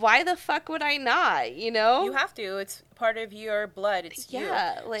 because why the fuck would I not, you know? You have to. It's part of your blood. It's you.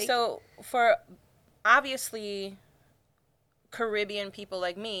 Like, so for obviously Caribbean people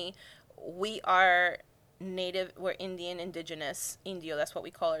like me, we are native, we're Indian, indigenous, Indio, that's what we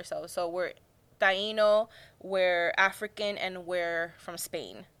call ourselves. So we're Taino, we're African, and we're from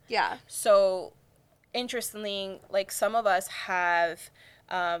Spain. Yeah. So interestingly, like some of us have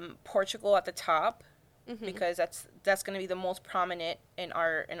Portugal at the top, because that's going to be the most prominent in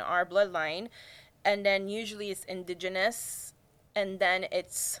our bloodline, and then usually it's indigenous, and then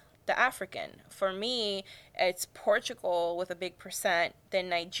it's the African. For me, it's Portugal with a big percent, then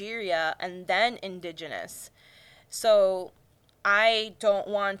Nigeria, and then indigenous. So I don't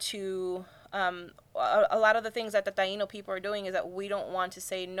want to A lot of the things that the Taino people are doing is that we don't want to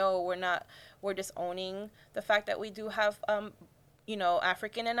say, no, we're disowning the fact that we do have,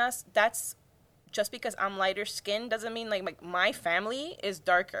 African in us. That's just because I'm lighter skinned doesn't mean like my family is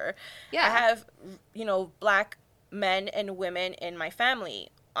darker. Yeah. I have, black men and women in my family,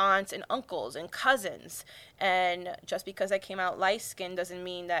 aunts and uncles and cousins. And just because I came out light skinned doesn't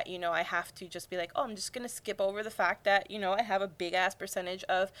mean that, I have to just be like, oh, I'm just going to skip over the fact that, I have a big ass percentage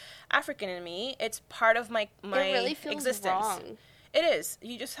of African in me. It's part of my it really feels existence. Wrong. It is.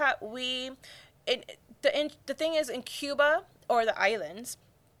 You just have, the thing is in Cuba or the islands,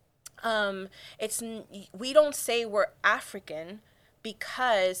 we don't say we're African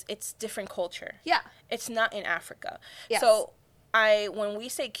because it's different culture. Yeah. It's not in Africa. Yes. So when we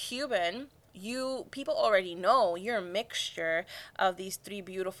say Cuban, people already know you're a mixture of these three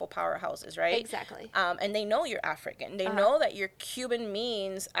beautiful powerhouses, right? Exactly. And they know you're African. They know that your Cuban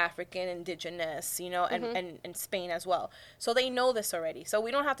means African, indigenous, and Spain as well. So they know this already. So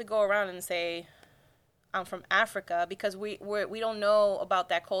we don't have to go around and say, I'm from Africa, because we don't know about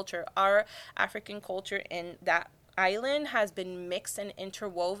that culture. Our African culture in that island has been mixed and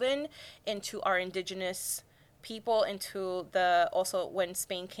interwoven into our indigenous people, into also when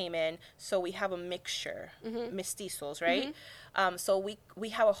Spain came in. So we have a mixture, mestizos, right? So we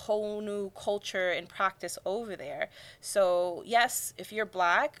have a whole new culture and practice over there. So yes, if you're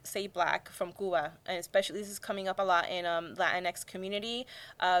black, say black from Cuba, and especially this is coming up a lot in Latinx community,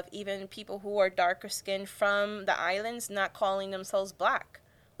 of even people who are darker skinned from the islands not calling themselves black,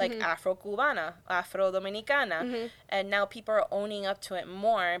 like Afro-Cubana, Afro-Dominicana, and now people are owning up to it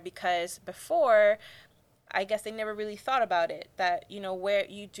more, because before, I guess they never really thought about it, that, where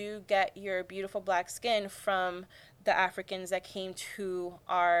you do get your beautiful black skin from the Africans that came to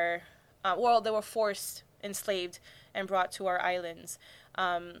our, they were forced, enslaved, and brought to our islands.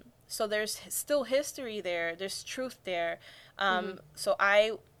 So there's still history there. There's truth there. So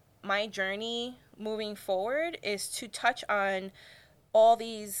my journey moving forward is to touch on all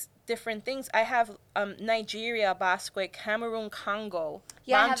these different things. I have Nigeria, Basque, Cameroon, Congo.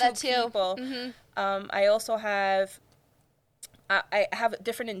 Yeah, I have that too. People. I also have I have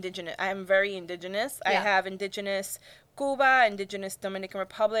different indigenous. I am very indigenous. Yeah. I have indigenous Cuba, indigenous Dominican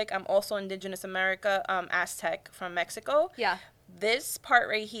Republic. I'm also indigenous America, Aztec from Mexico. Yeah. This part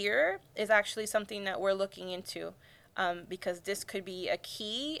right here is actually something that we're looking into, because this could be a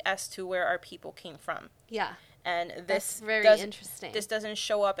key as to where our people came from. Yeah. And this very interesting. This doesn't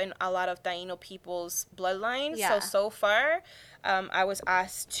show up in a lot of Taino people's bloodlines. Yeah. So far, I was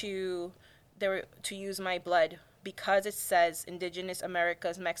asked to use my blood, because it says Indigenous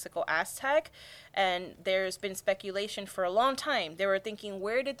Americas, Mexico, Aztec, and there's been speculation for a long time. They were thinking,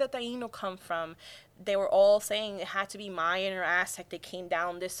 where did the Taino come from? They were all saying it had to be Mayan or Aztec. They came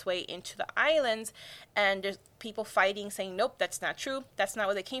down this way into the islands, and there's people fighting, saying, nope, that's not true. That's not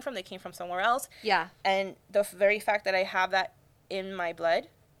where they came from. They came from somewhere else. Yeah. And the very fact that I have that in my blood,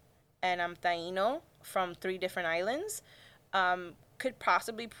 and I'm Taino from 3 different islands, could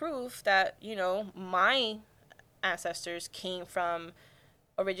possibly prove that, my ancestors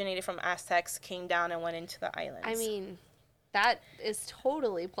originated from Aztecs, came down and went into the islands. I mean, that is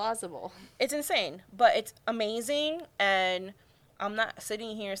totally plausible. It's insane, but it's amazing, and I'm not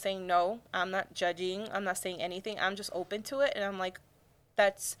sitting here saying no. I'm not judging. I'm not saying anything. I'm just open to it, and I'm like,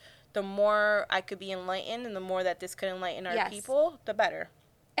 that's the more I could be enlightened, and the more that this could enlighten our people, the better.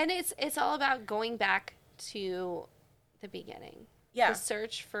 And it's all about going back to the beginning. Yeah. The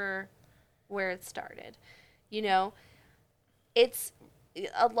search for where it started. It's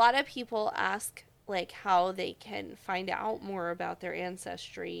a lot of people ask like how they can find out more about their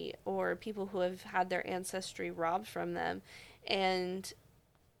ancestry, or people who have had their ancestry robbed from them. And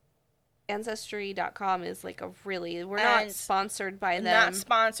Ancestry.com is like we're not sponsored by them. Not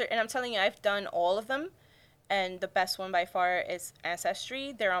sponsored. And I'm telling you, I've done all of them. And the best one by far is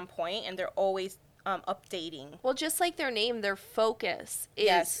Ancestry. They're on point, and they're always updating. Well, just like their name, their focus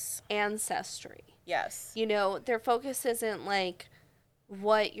is ancestry. Yes. Their focus isn't like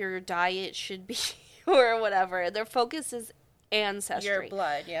what your diet should be or whatever. Their focus is ancestry. Your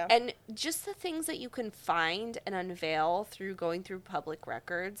blood, yeah. And just the things that you can find and unveil through going through public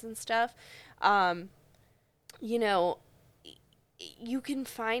records and stuff, you can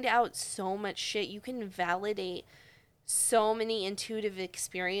find out so much shit. You can validate so many intuitive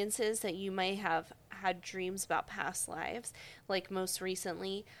experiences that you might have had dreams about past lives. Like most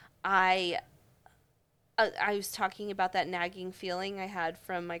recently, I was talking about that nagging feeling I had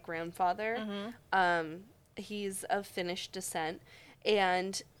from my grandfather. Mm-hmm. He's of Finnish descent,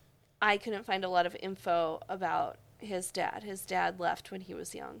 and I couldn't find a lot of info about his dad. His dad left when he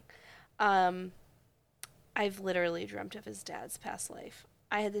was young. I've literally dreamt of his dad's past life.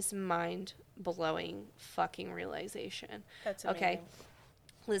 I had this mind-blowing fucking realization. That's amazing. Okay,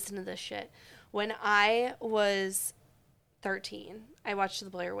 listen to this shit. When I was 13, I watched the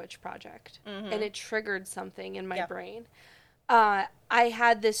Blair Witch Project, and it triggered something in my brain. I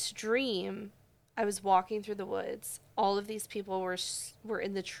had this dream. I was walking through the woods. All of these people were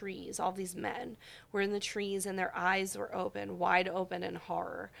in the trees. All these men were in the trees, and their eyes were open, wide open in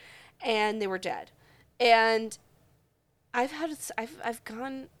horror, and they were dead. And I've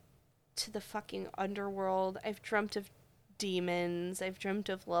gone to the fucking underworld. I've dreamt of demons. I've dreamt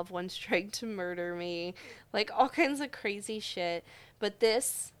of loved ones trying to murder me, like all kinds of crazy shit. But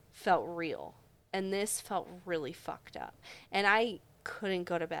this felt real, and this felt really fucked up. And I couldn't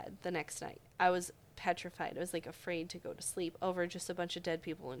go to bed the next night. I was petrified. I was like afraid to go to sleep over just a bunch of dead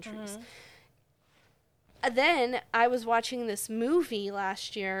people in trees. And then I was watching this movie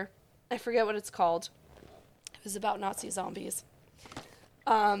last year. I forget what it's called. It was about Nazi zombies.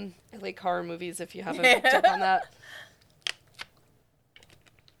 I like horror movies if you haven't picked up on that.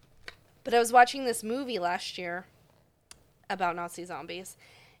 But I was watching this movie last year about Nazi zombies,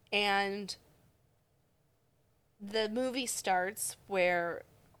 and the movie starts where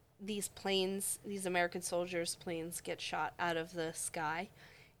these American soldiers' planes get shot out of the sky,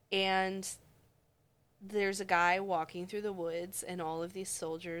 and there's a guy walking through the woods, and all of these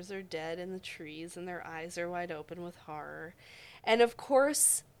soldiers are dead in the trees, and their eyes are wide open with horror. And of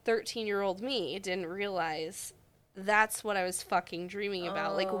course, 13-year-old me didn't realize that's what I was fucking dreaming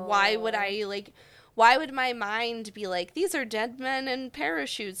about. Like, why would my mind be like, these are dead men in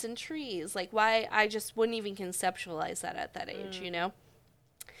parachutes and trees? Like, why? I just wouldn't even conceptualize that at that age, you know?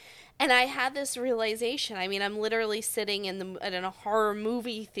 And I had this realization. I mean, I'm literally sitting in a horror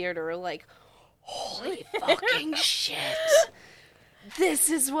movie theater, like, holy fucking shit. This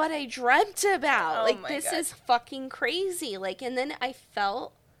is what I dreamt about. Like, this God. Is fucking crazy. Like, and then I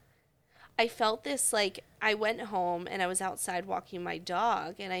felt this, like, I went home and I was outside walking my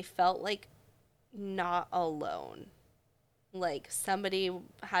dog, and I felt like not alone. Like, somebody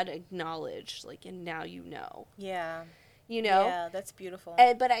had acknowledged, like, and now you know. Yeah. You know? Yeah, that's beautiful.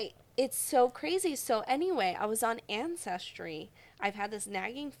 But it's so crazy. So anyway, I was on Ancestry. I've had this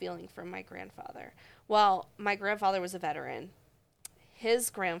nagging feeling from my grandfather. Well, my grandfather was a veteran.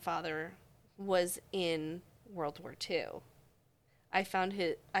 His grandfather was in World War II. I found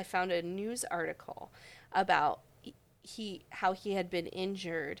a news article about how he had been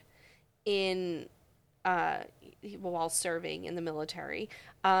injured while serving in the military,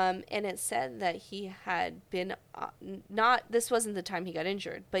 and it said that he had been this wasn't the time he got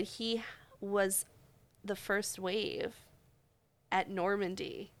injured, but he was the first wave at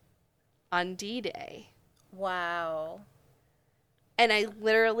Normandy on D-Day. Wow. And I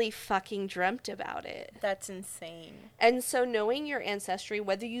literally fucking dreamt about it. That's insane. And so knowing your ancestry,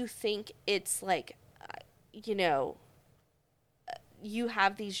 whether you think it's like, you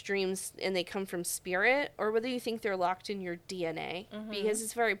have these dreams and they come from spirit, or whether you think they're locked in your DNA, because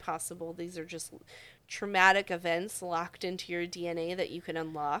it's very possible these are just traumatic events locked into your DNA that you can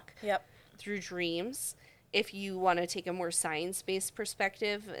unlock through dreams. If you want to take a more science-based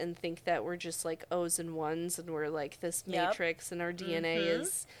perspective and think that we're just like O's and ones and we're like this matrix and our DNA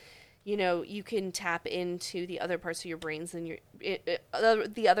is, you can tap into the other parts of your brains and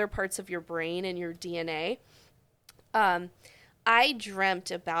the other parts of your brain and your DNA. I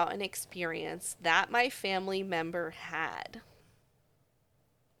dreamt about an experience that my family member had.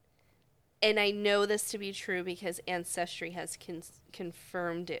 And I know this to be true because Ancestry has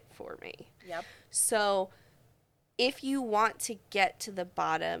confirmed it for me. Yep. So if you want to get to the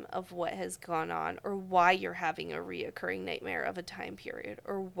bottom of what has gone on, or why you're having a reoccurring nightmare of a time period,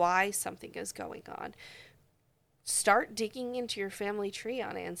 or why something is going on, start digging into your family tree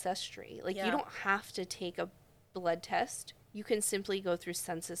on Ancestry. Like, you don't have to take a blood test. You can simply go through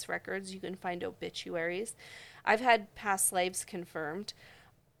census records. You can find obituaries. I've had past lives confirmed.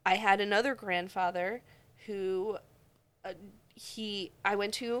 I had another grandfather who I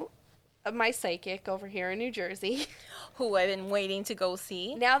went to my psychic over here in New Jersey. Who I've been waiting to go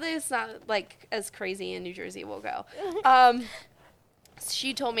see. Now that it's not like as crazy in New Jersey, we'll go.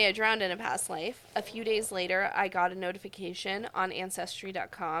 She told me I drowned in a past life. A few days later, I got a notification on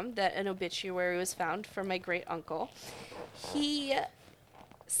Ancestry.com that an obituary was found for my great uncle. He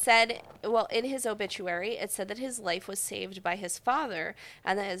said, in his obituary, it said that his life was saved by his father,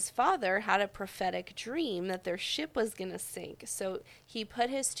 and that his father had a prophetic dream that their ship was going to sink. So he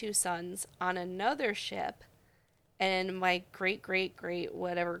put his two sons on another ship, and my great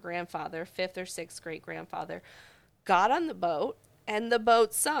whatever grandfather, fifth or sixth great grandfather, got on the boat, and the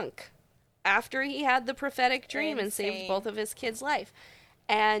boat sunk. after he had the prophetic dream and saved both of his kids' life.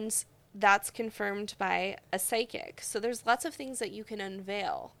 And that's confirmed by a psychic. So there's lots of things that you can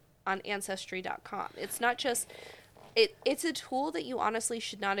unveil on Ancestry.com. It's not just... It's a tool that you honestly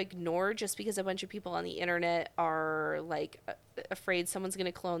should not ignore just because a bunch of people on the internet are, like, afraid someone's going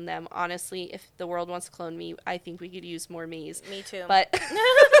to clone them. Honestly, if the world wants to clone me, I think we could use more me's. Me too. But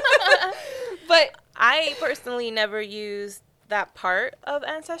I personally never used that part of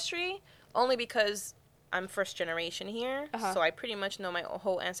Ancestry, only because I'm first generation here, so I pretty much know my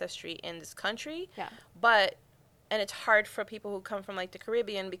whole ancestry in this country. Yeah. And it's hard for people who come from, like, the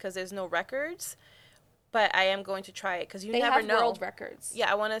Caribbean because there's no records. But I am going to try it because you never know. They have world records.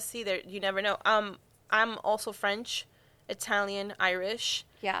 Yeah, I want to see there. You never know. I'm also French, Italian, Irish.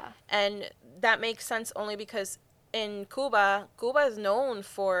 Yeah. And that makes sense only because in Cuba is known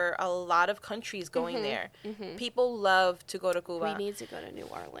for a lot of countries going there. Mm-hmm. People love to go to Cuba. We need to go to New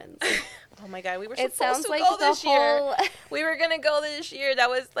Orleans. Oh my God, we were supposed to go this year. year. We were going to go this year. That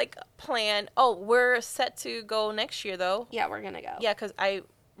was like a plan. Oh, we're set to go next year though. Yeah, we're going to go. Yeah, because I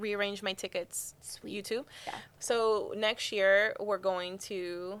rearranged my tickets. Sweet. You too? Yeah. So next year we're going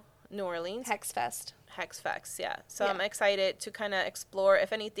to New Orleans. Hexfest, yeah. So I'm excited to kind of explore.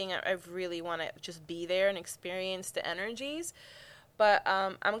 If anything, I really want to just be there and experience the energies. But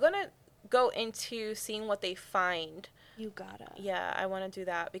I'm going to go into seeing what they find. You gotta. Yeah, I want to do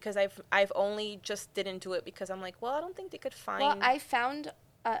that because I've only just didn't do it because I'm like, well, I don't think they could find. Well, I found...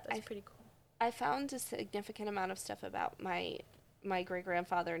 that's pretty cool. I found a significant amount of stuff about my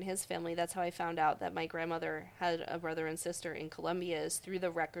great-grandfather and his family. That's how I found out that my grandmother had a brother and sister in Colombia, is through the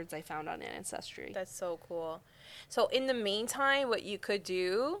records I found on Ancestry. That's so cool. So in the meantime, what you could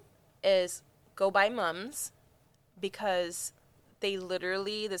do is go buy mums, because they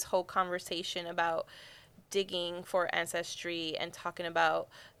literally, this whole conversation about digging for ancestry and talking about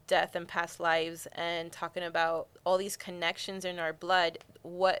death and past lives and talking about all these connections in our blood,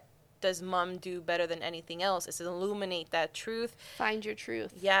 what does mum do better than anything else is illuminate that truth. Find your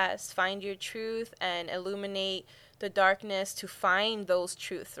truth. Yes, find your truth and illuminate the darkness to find those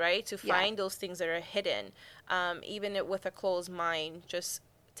truths, right? To find those things that are hidden. Even with a closed mind, just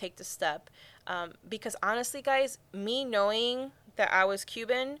take the step. Because honestly, guys, me knowing that I was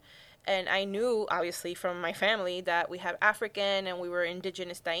Cuban, and I knew, obviously, from my family that we have African and we were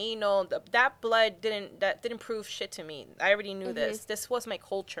indigenous Taino. That blood didn't prove shit to me. I already knew this. This was my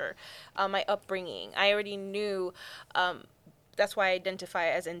culture, my upbringing. I already knew. That's why I identify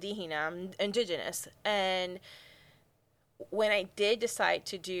as indígena. I'm indigenous. And when I did decide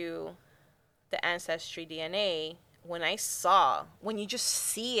to do the Ancestry DNA, when you just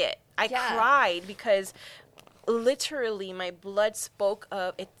see it, I cried because literally my blood spoke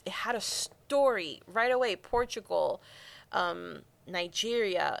of it. It had a story right away. Portugal,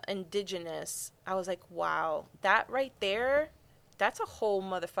 Nigeria, indigenous. I was like, wow, that right there, that's a whole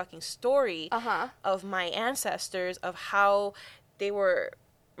motherfucking story of my ancestors, of how they were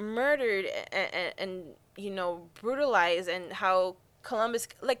murdered and brutalized, and how Columbus,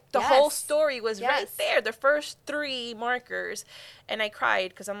 like, the whole story was right there, the first 3 markers. And I cried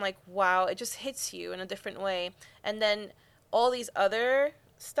because I'm like, wow, it just hits you in a different way. And then all these other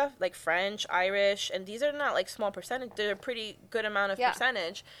stuff, like French, Irish, and these are not like small percentage, they're a pretty good amount of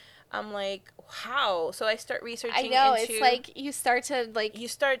percentage. I'm like, how? So I start researching. I know, it's like you start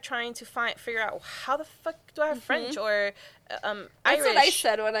trying to figure out, how the fuck do I have French or Irish? That's what I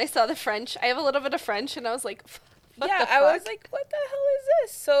said when I saw the French. I have a little bit of French, and I was like, I was like, what the hell is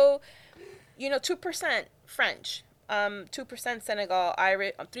this? So, 2% French, 2% Senegal,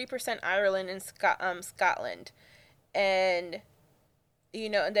 3% Ireland, and Scotland. And,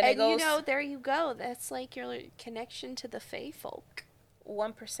 and then it goes... there you go. That's like your connection to the Fae folk.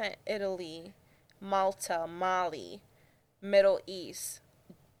 1% Italy, Malta, Mali, Middle East,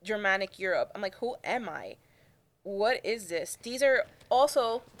 Germanic Europe. I'm like, who am I? What is this? These are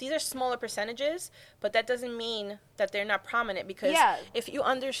smaller percentages, but that doesn't mean that they're not prominent, because if you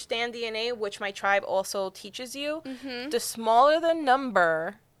understand DNA, which my tribe also teaches you, the smaller the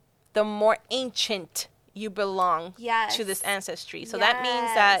number, the more ancient you belong to this ancestry. So that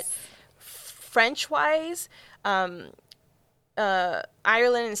means that French-wise,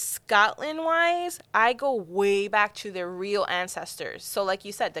 Ireland and Scotland-wise, I go way back to their real ancestors. So like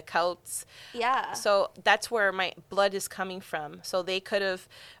you said, the Celts. Yeah. So that's where my blood is coming from. So they could have,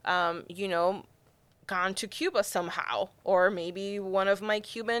 gone to Cuba somehow. Or maybe one of my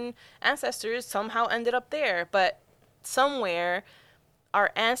Cuban ancestors somehow ended up there. But somewhere,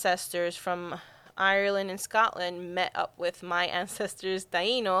 our ancestors from Ireland and Scotland met up with my ancestors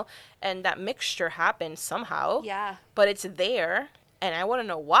Taino, and that mixture happened somehow. Yeah. But it's there. and I want to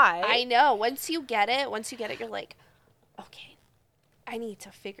know why. I know. Once you get it, you're like, okay, I need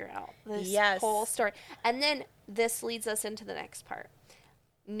to figure out this whole story. And then this leads us into the next part.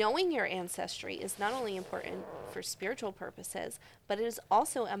 Knowing your ancestry is not only important for spiritual purposes, but it is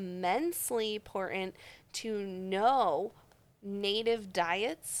also immensely important to know native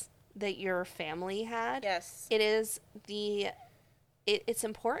diets that your family had. Yes. It's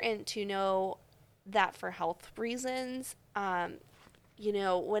important to know that for health reasons. You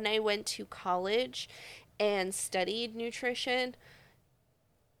know, when I went to college and studied nutrition,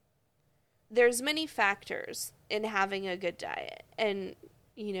 there's many factors in having a good diet. And,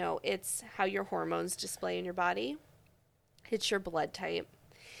 you know, it's how your hormones display in your body. It's your blood type.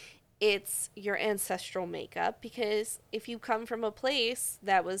 It's your ancestral makeup, because if you come from a place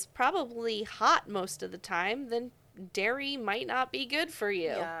that was probably hot most of the time, then dairy might not be good for you.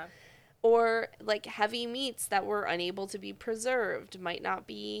 Yeah. Or like heavy meats that were unable to be preserved might not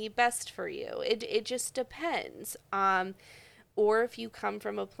be best for you. It just depends. Or if you come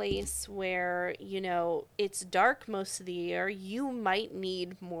from a place where, you know, it's dark most of the year, you might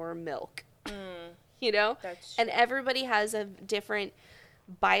need more milk. You know? That's and everybody has a different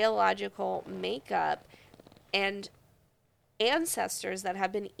biological makeup, and ancestors that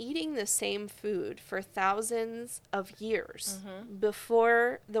have been eating the same food for thousands of years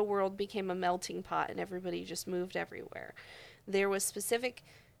before the world became a melting pot and everybody just moved everywhere. There was specific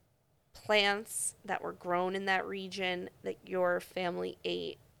plants that were grown in that region that your family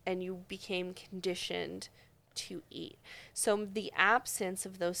ate, and you became conditioned to eat. So the absence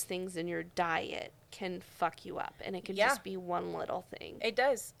of those things in your diet can fuck you up, and it could just be one little thing. It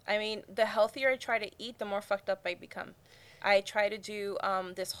does. I mean, the healthier I try to eat, the more fucked up I become. I try to do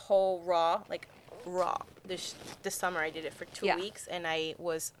this whole raw. This summer I did it for 2 weeks, and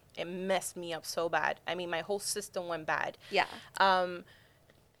it messed me up so bad. I mean, my whole system went bad. Yeah.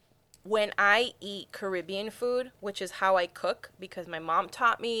 When I eat Caribbean food, which is how I cook, because my mom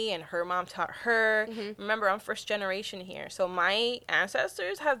taught me and her mom taught her. Remember, I'm first generation here. So my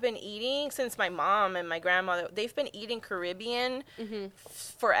ancestors have been eating since my mom and my grandmother. They've been eating Caribbean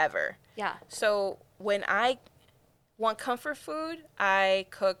forever. Yeah. So when I want comfort food, I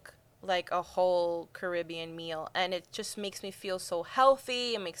cook like a whole Caribbean meal, and it just makes me feel so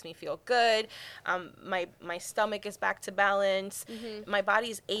healthy. It makes me feel good. My stomach is back to balance. My body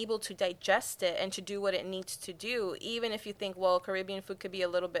is able to digest it and to do what it needs to do. Even if you think, well, Caribbean food could be a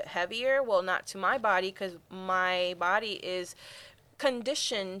little bit heavier, well, not to my body, because my body is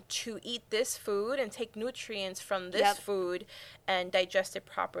conditioned to eat this food and take nutrients from this food and digest it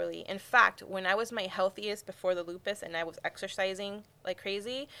properly. In fact, when I was my healthiest before the lupus and I was exercising like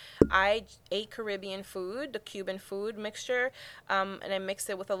crazy, I ate Caribbean food, the Cuban food mixture, and I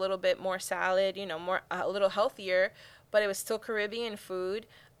mixed it with a little bit more salad, you know, a little healthier, but it was still Caribbean food,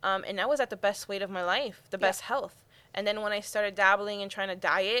 and I was at the best weight of my life, the best health. And then when I started dabbling and trying to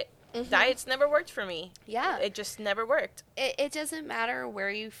diet, diets never worked for me. Yeah. It just never worked. It doesn't matter where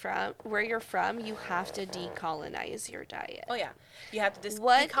you're from, you have to decolonize your diet. Oh, yeah. You have to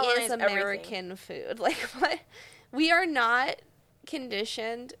What decolonize is American food? Like, what? We are not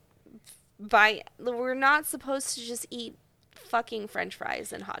conditioned we're not supposed to just eat fucking French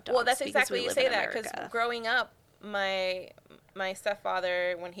fries and hot dogs. Well, that's exactly we you live say in that, because growing up, my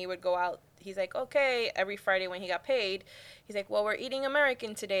stepfather, when he would go out, he's like, okay, every Friday when he got paid, he's like, well, we're eating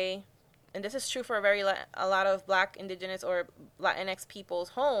American today. And this is true for a lot of Black, Indigenous, or Latinx people's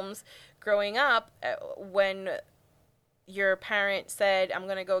homes. Growing up, when your parent said, I'm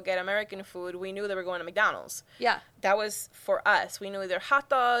going to go get American food, we knew they were going to McDonald's. Yeah. That was for us. We knew either hot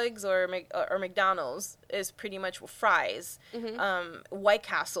dogs or McDonald's is pretty much fries. White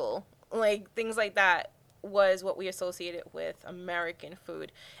Castle, like things like that was what we associated with American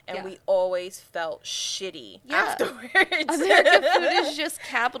food, and we always felt shitty afterwards. American food is just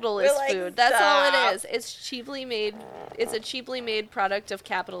capitalist like, food. That's all it is. It's cheaply made. It's a cheaply made product of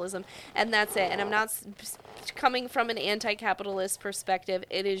capitalism, and that's it. And I'm not coming from an anti-capitalist perspective.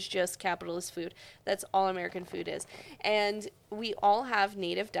 It is just capitalist food. That's all American food is. And we all have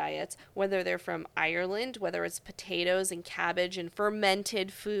native diets, whether they're from Ireland, whether it's potatoes and cabbage and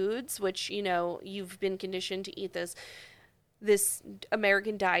fermented foods, which, you know, you've been conditioned to eat this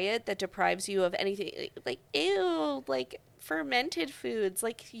American diet that deprives you of anything. Like, ew, like fermented foods,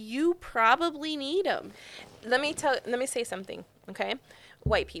 like you probably need them. Let me say something, okay?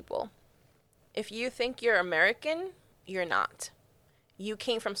 White people, if you think you're American, you're not. You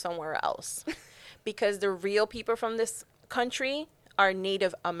came from somewhere else. Because the real people from this country are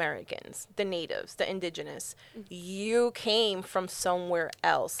Native Americans, the natives, the indigenous. You came from somewhere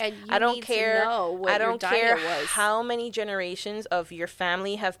else. And you I don't need care. to know what I don't your care diet was. how many generations of your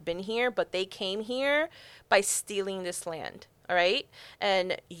family have been here, but they came here by stealing this land. All right.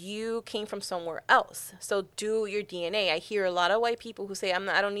 And you came from somewhere else. So do your DNA. I hear a lot of white people who say,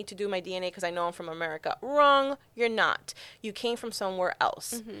 I don't need to do my DNA because I know I'm from America. Wrong. You're not. You came from somewhere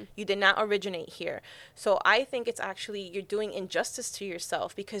else. You did not originate here. So I think it's actually, you're doing injustice to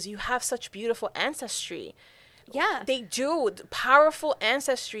yourself because you have such beautiful ancestry. Yeah. They do. Powerful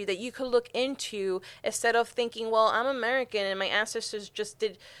ancestry that you could look into instead of thinking, well, I'm American and my ancestors just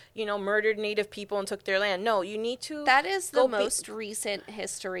did, murdered Native people and took their land. No, you need to. That is the most recent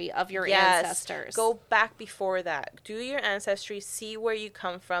history of your ancestors. Go back before that. Do your ancestry. See where you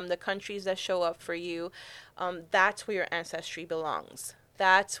come from, the countries that show up for you. That's where your ancestry belongs.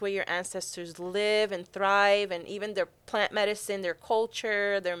 That's where your ancestors live and thrive, and even their plant medicine, their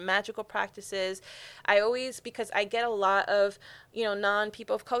culture, their magical practices. Because I get a lot of,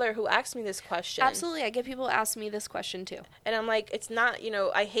 non-people of color who ask me this question. Absolutely. I get people ask me this question too. And I'm like, it's not,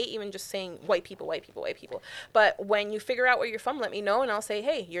 I hate even just saying white people. But when you figure out where you're from, let me know, and I'll say,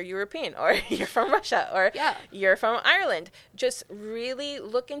 hey, you're European, or you're from Russia, or you're from Ireland. Just really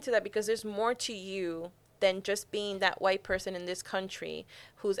look into that, because there's more to you than just being that white person in this country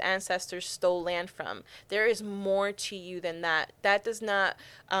whose ancestors stole land from. There is more to you than that. That does not,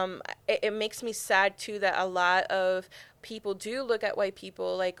 it makes me sad too that a lot of people do look at white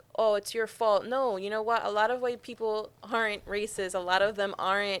people like, oh, it's your fault. No, you know what? A lot of white people aren't racist. A lot of them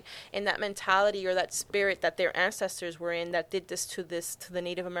aren't in that mentality or that spirit that their ancestors were in that did this to the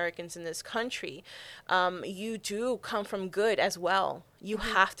Native Americans in this country. You do come from good as well. You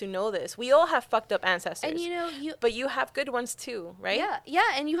have to know this. We all have fucked up ancestors. And but you have good ones too, right? Yeah,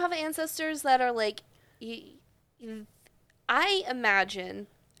 and you have ancestors that are like, I imagine,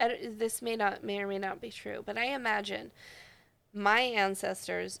 this may or may not be true, but I imagine my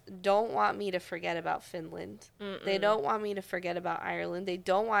ancestors don't want me to forget about Finland. Mm-mm. They don't want me to forget about Ireland.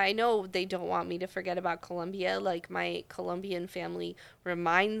 I know they don't want me to forget about Colombia. Like, my Colombian family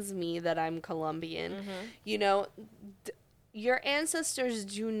reminds me that I'm Colombian. Your ancestors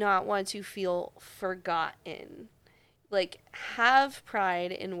do not want to feel forgotten. Like, have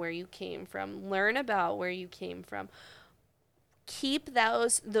pride in where you came from. Learn about where you came from. Keep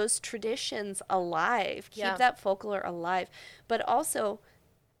those traditions alive. Keep that folklore alive. But also,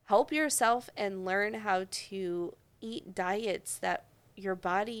 help yourself and learn how to eat diets that your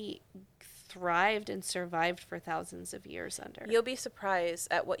body thrived and survived for thousands of years under. You'll be surprised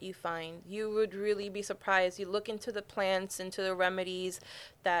at what you find. You would really be surprised. You look into the plants, into the remedies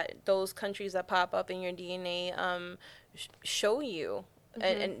that those countries that pop up in your DNA show you.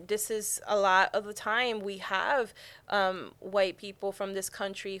 Mm-hmm. And this is a lot of the time we have white people from this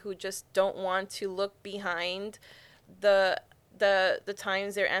country who just don't want to look behind the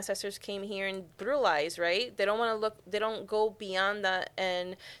times their ancestors came here and brutalized, right? They don't want to look, they don't go beyond that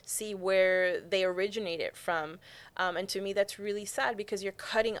and see where they originated from. And to me, that's really sad, because you're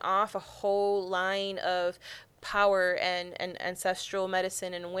cutting off a whole line of power and ancestral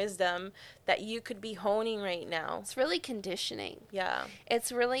medicine and wisdom that you could be honing right now. It's really conditioning. Yeah.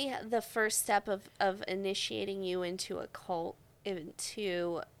 It's really the first step of initiating you into a cult,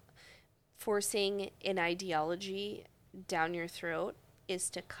 into forcing an ideology down your throat, is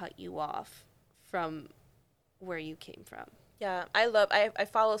to cut you off from where you came from. Yeah, I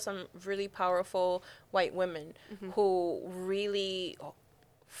follow some really powerful white women who really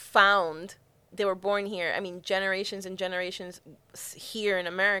found, they were born here, generations and generations here in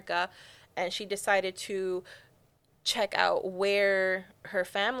America, and she decided to check out where her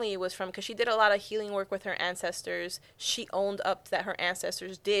family was from, because she did a lot of healing work with her ancestors. She owned up that her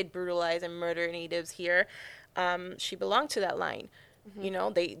ancestors did brutalize and murder natives here. She belonged to that line.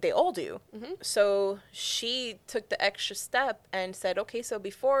 Mm-hmm. They all do. Mm-hmm. So she took the extra step and said, okay, so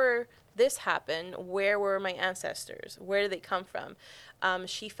before this happened, where were my ancestors? Where did they come from?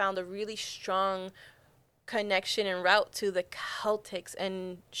 She found a really strong connection and route to the Celtics,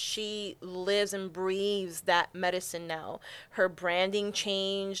 and she lives and breathes that medicine now. Her branding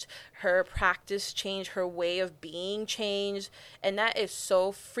changed, her practice changed, her way of being changed, and that is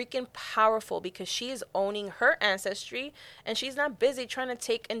so freaking powerful, because she is owning her ancestry, and she's not busy trying to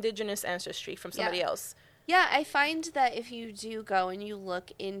take indigenous ancestry from somebody else. Yeah, I find that if you do go and you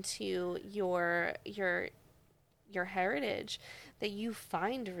look into your heritage, that you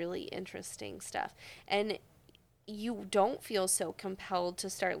find really interesting stuff. And you don't feel so compelled to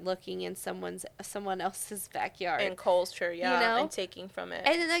start looking in someone else's backyard and culture, yeah, you know? and taking from it.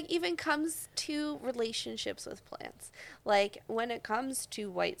 And that even comes to relationships with plants. Like when it comes to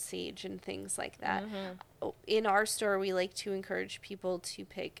white sage and things like that, in our store we like to encourage people to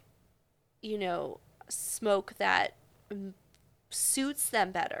pick, smoke that suits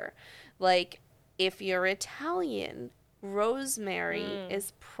them better. Like if you're Italian, rosemary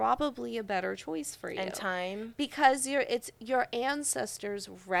is probably a better choice for you. And thyme. Because your ancestors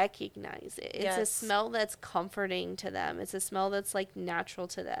recognize it. It's a Yes. smell that's comforting to them. It's a smell that's like natural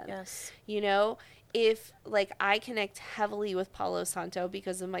to them. Yes. If like I connect heavily with Palo Santo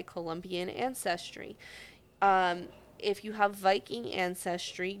because of my Colombian ancestry. If you have Viking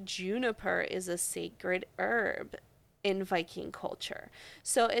ancestry, juniper is a sacred herb in Viking culture.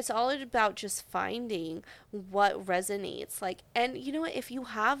 So it's all about just finding what resonates. Like, and you know what? If you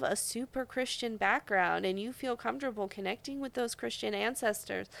have a super Christian background and you feel comfortable connecting with those Christian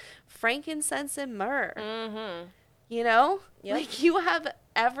ancestors, frankincense and myrrh, Yep. like you have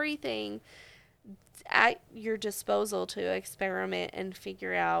everything at your disposal to experiment and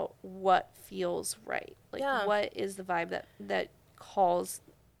figure out what feels right. Like, Yeah. what is the vibe that calls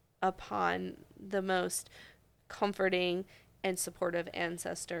upon the most comforting and supportive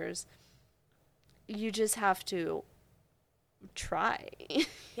ancestors. You just have to try.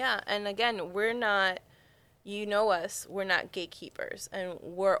 Yeah, and again, we're not, us, we're not gatekeepers, and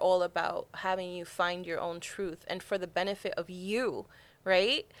we're all about having you find your own truth and for the benefit of you,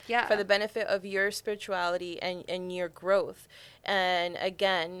 right? Yeah. For the benefit of your spirituality and your growth. And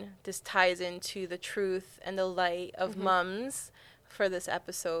again, this ties into the truth and the light of mums for this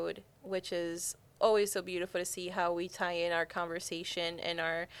episode, which is always so beautiful to see how we tie in our conversation and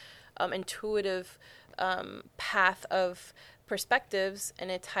our intuitive path of perspectives,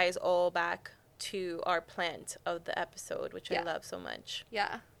 and it ties all back to our plant of the episode, which I love so much.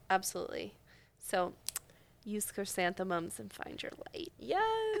 Yeah, absolutely. So use chrysanthemums and find your light.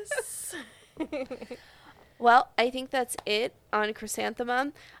 Yes. Well, I think that's it on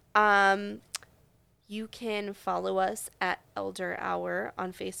chrysanthemum. You can follow us at Elder Hour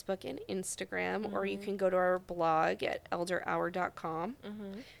on Facebook and Instagram, or you can go to our blog at elderhour.com.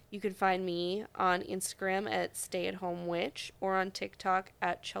 You can find me on Instagram at StayAtHomeWitch or on TikTok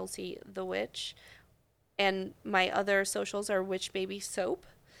at Chelsea the Witch. And my other socials are Witch Baby Soap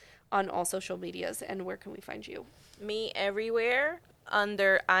on all social medias. And where can we find you? Me everywhere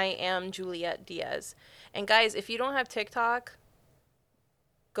under I am Juliet Diaz. And guys, if you don't have TikTok,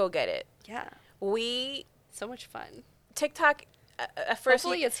 go get it. Yeah. So much fun. TikTok, at first...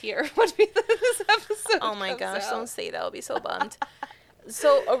 Hopefully it's here when this episode Oh my gosh, out. don't say that. I'll be so bummed.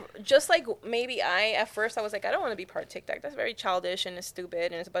 So, just like maybe at first I was like, I don't want to be part of TikTok. That's very childish and it's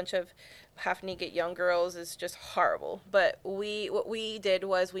stupid and it's a bunch of half-naked young girls. It's just horrible. But what we did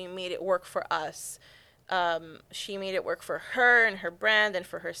was we made it work for us. She made it work for her and her brand and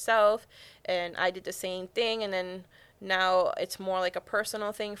for herself. And I did the same thing. And then now it's more like a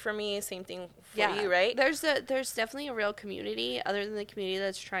personal thing for me. Same thing for you, right? There's definitely a real community other than the community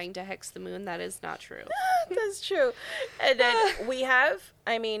that's trying to hex the moon. That is not true. That's true. And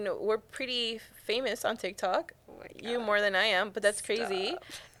then we're pretty famous on TikTok. Oh my You God. more than I am, but that's crazy.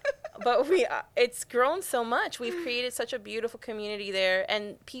 But it's grown so much. We've created such a beautiful community there,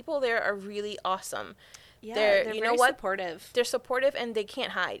 and people there are really awesome. Yeah, They're they're you very know what? supportive. They're supportive, and they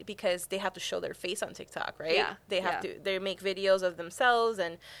can't hide because they have to show their face on TikTok, right? Yeah, They have to. They make videos of themselves,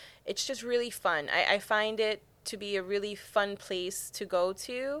 and it's just really fun. I find it to be a really fun place to go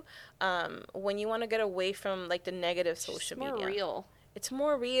to when you want to get away from like the negative social More media. real. It's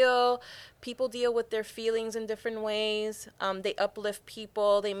more real. People deal with their feelings in different ways. They uplift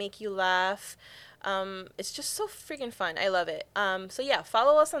people. They make you laugh. It's just so freaking fun. I love it. So yeah,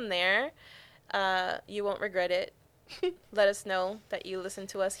 follow us on there. You won't regret it. Let us know that you listen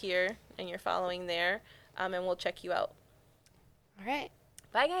to us here and you're following there. And we'll check you out. All right.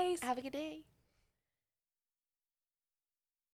 Bye, guys. Have a good day.